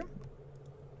work right here?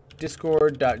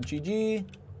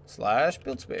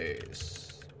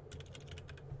 Discord.gg/Buildspace.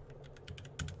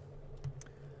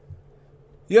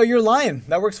 Yo, you're lying.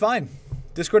 That works fine.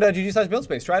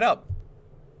 Discord.gg/Buildspace. Try it out.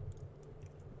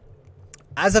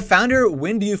 As a founder,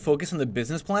 when do you focus on the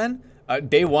business plan?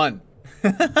 Day one.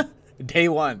 Day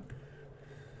one.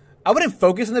 I wouldn't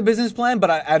focus on the business plan,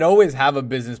 but I'd always have a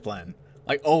business plan.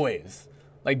 Like, always.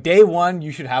 Like, day one,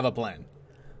 you should have a plan.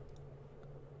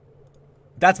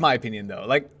 That's my opinion, though.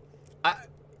 Like,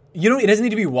 it doesn't need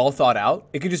to be well thought out.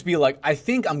 It could just be like, I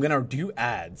think I'm going to do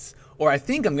ads, or I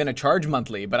think I'm going to charge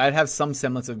monthly, but I'd have some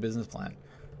semblance of business plan.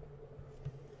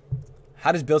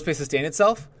 How does Buildspace sustain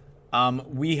itself?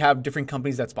 We have different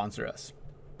companies that sponsor us.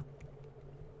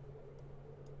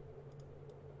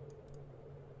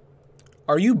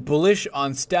 Are you bullish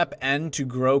on Step N to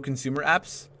grow consumer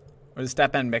apps, or the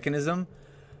Step N mechanism?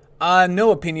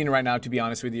 No opinion right now, to be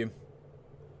honest with you.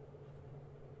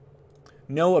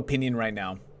 No opinion right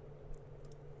now.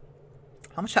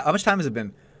 How much time has it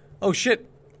been? Oh shit!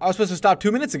 I was supposed to stop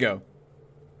 2 minutes ago.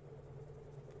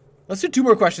 Let's do 2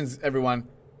 more questions, everyone.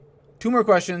 2 more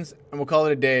questions, and we'll call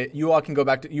it a day. You all can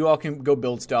go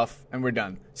build stuff, and we're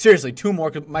done. Seriously, 2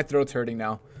 more. My throat's hurting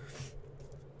now.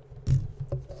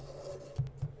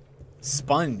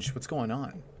 Sponge, what's going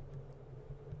on?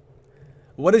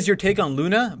 What is your take on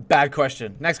Luna? Bad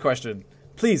question. Next question.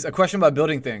 Please, a question about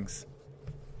building things.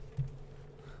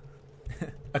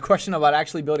 A question about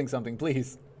actually building something,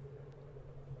 please.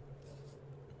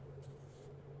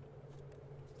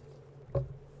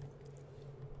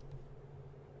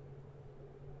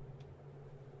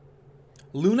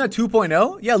 Luna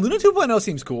 2.0? Yeah, Luna 2.0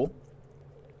 seems cool.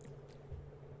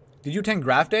 Did you attend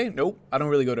Graph Day? Nope. I don't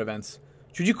really go to events.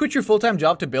 Should you quit your full-time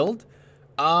job to build?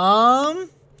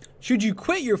 Should you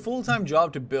quit your full-time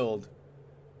job to build?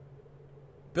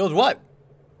 Build what?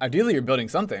 Ideally, you're building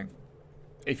something.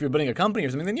 If you're building a company or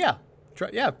something, then yeah.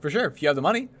 Yeah, for sure. If you have the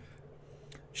money.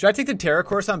 Should I take the Terra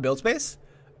course on Buildspace?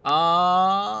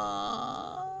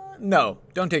 No.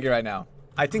 Don't take it right now.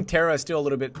 I think Terra is still a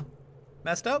little bit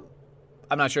messed up.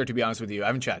 I'm not sure, to be honest with you. I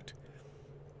haven't checked.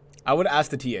 I would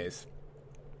ask the TAs.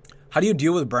 How do you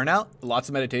deal with burnout? Lots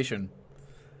of meditation.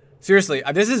 Seriously,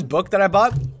 there's this book that I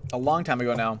bought a long time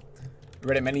ago now. I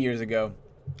read it many years ago.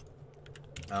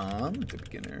 The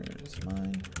beginner's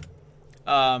mind.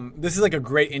 This is like a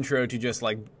great intro to just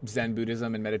like Zen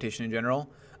Buddhism and meditation in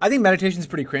general. I think meditation is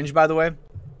pretty cringe, by the way,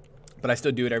 but I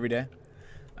still do it every day.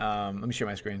 Let me share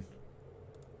my screen.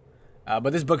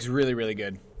 But this book's really, really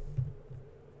good.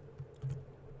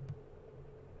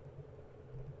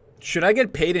 Should I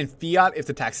get paid in fiat if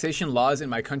the taxation laws in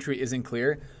my country isn't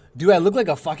clear? Do I look like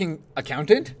a fucking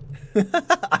accountant?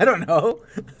 I don't know.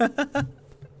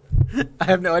 I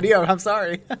have no idea. I'm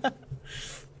sorry.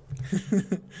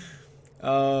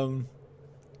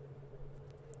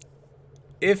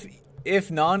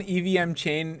 If non-EVM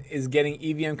chain is getting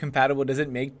EVM compatible, does it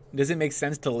make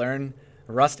sense to learn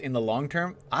Rust in the long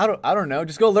term? I don't know.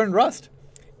 Just go learn Rust.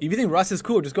 If you think Rust is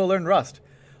cool, just go learn Rust.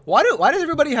 Why does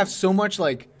everybody have so much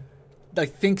like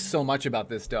think so much about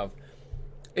this stuff?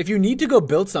 If you need to go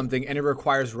build something and it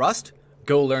requires Rust,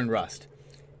 go learn Rust.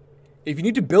 If you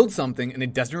need to build something and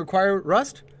it doesn't require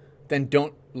Rust, then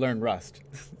don't learn Rust.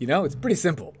 You know, it's pretty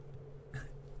simple.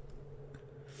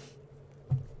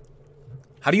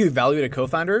 How do you evaluate a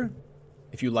co-founder?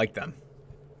 If you like them.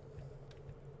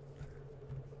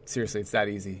 Seriously, it's that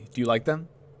easy. Do you like them?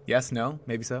 Yes, no,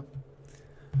 maybe so.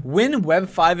 Win Web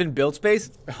 5 in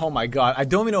Buildspace? Oh my god, I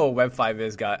don't even know what Web 5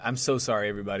 is, guys. I'm so sorry,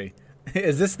 everybody.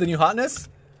 Is this the new hotness?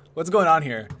 What's going on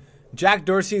here? Jack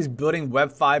Dorsey is building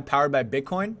Web 5 powered by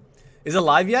Bitcoin. Is it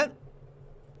live yet?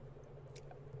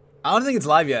 I don't think it's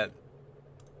live yet.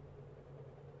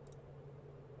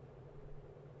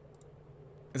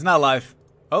 It's not live.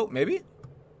 Oh, maybe?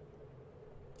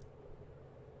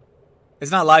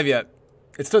 It's not live yet.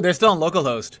 They're still on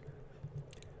localhost.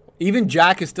 Even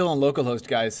Jack is still on localhost,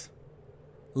 guys.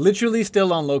 Literally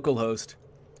still on localhost.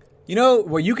 You know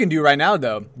what you can do right now,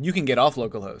 though? You can get off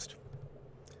localhost.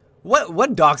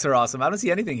 What docs are awesome? I don't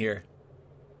see anything here.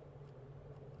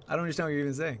 I don't understand what you're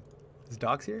even saying. Is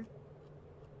docs here?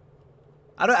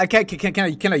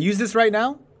 Can I use this right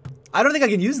now? I don't think I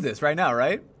can use this right now,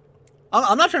 right?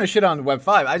 I'm not trying to shit on Web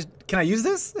 5. Can I use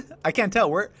this? I can't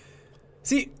tell.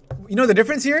 See, you know the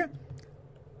difference here?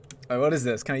 What is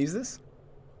this? Can I use this?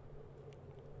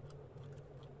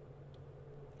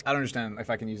 I don't understand if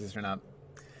I can use this or not.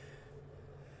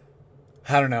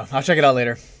 I don't know. I'll check it out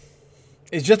later.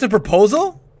 It's just a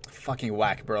proposal? Fucking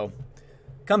whack, bro.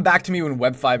 Come back to me when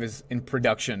Web 5 is in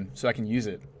production so I can use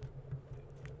it.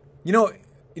 You know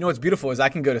what's beautiful is I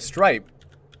can go to Stripe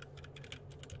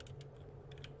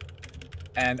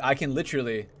and I can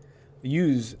literally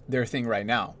use their thing right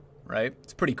now, right?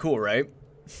 It's pretty cool, right?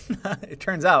 It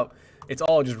turns out it's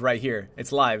all just right here.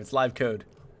 It's live code.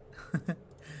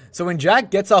 So when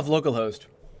Jack gets off localhost,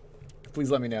 please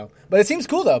let me know. But it seems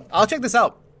cool though. I'll check this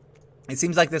out. It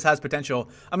seems like this has potential.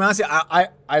 I mean, honestly,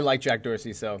 I like Jack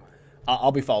Dorsey, so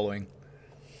I'll be following.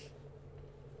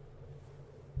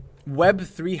 Web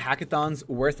 3 hackathons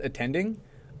worth attending?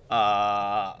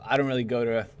 I don't really go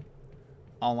to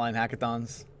online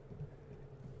hackathons.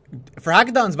 For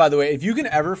hackathons, by the way, if you can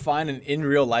ever find an in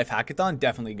real life hackathon,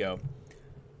 definitely go.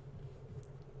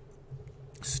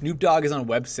 Snoop Dogg is on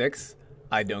Web 6.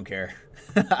 I don't care.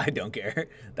 I don't care.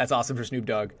 That's awesome for Snoop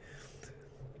Dogg.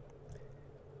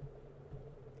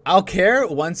 I'll care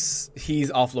once he's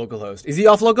off localhost. Is he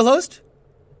off localhost?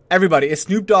 Everybody, is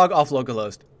Snoop Dogg off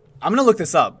localhost? I'm gonna look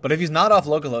this up, but if he's not off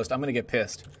localhost, I'm gonna get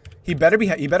pissed. He better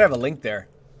have a link there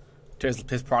to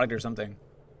his product or something.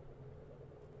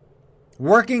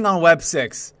 Working on Web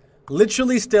 6,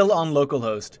 literally still on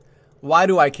localhost. Why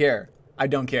do I care? I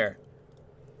don't care.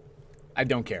 I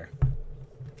don't care.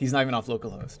 He's not even off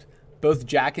localhost. Both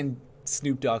Jack and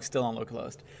Snoop Dogg still on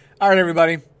localhost. All right,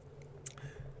 everybody.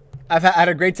 I've had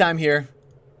a great time here.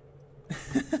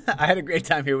 I had a great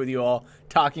time here with you all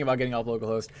talking about getting off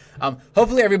localhost.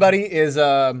 Hopefully everybody is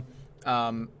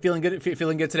feeling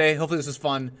good today. Hopefully this was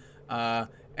fun.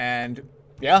 And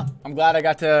yeah, I'm glad I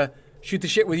got to shoot the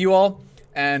shit with you all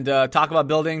and talk about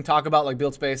building, talk about like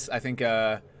Buildspace. I think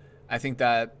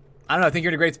that I don't know. I think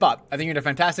you're in a great spot. I think you're in a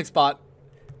fantastic spot,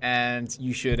 and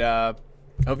you should. I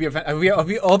hope you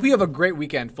have a great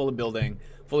weekend full of building,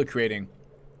 full of creating.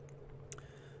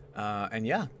 And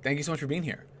yeah, thank you so much for being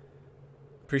here.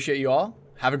 Appreciate you all.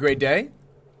 Have a great day.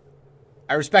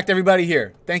 I respect everybody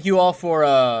here. Thank you all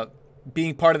for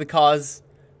being part of the cause,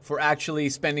 for actually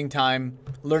spending time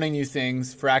learning new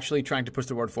things, for actually trying to push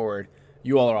the world forward.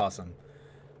 You all are awesome.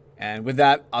 And with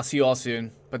that, I'll see you all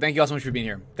soon. But thank you all so much for being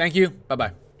here. Thank you.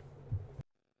 Bye-bye.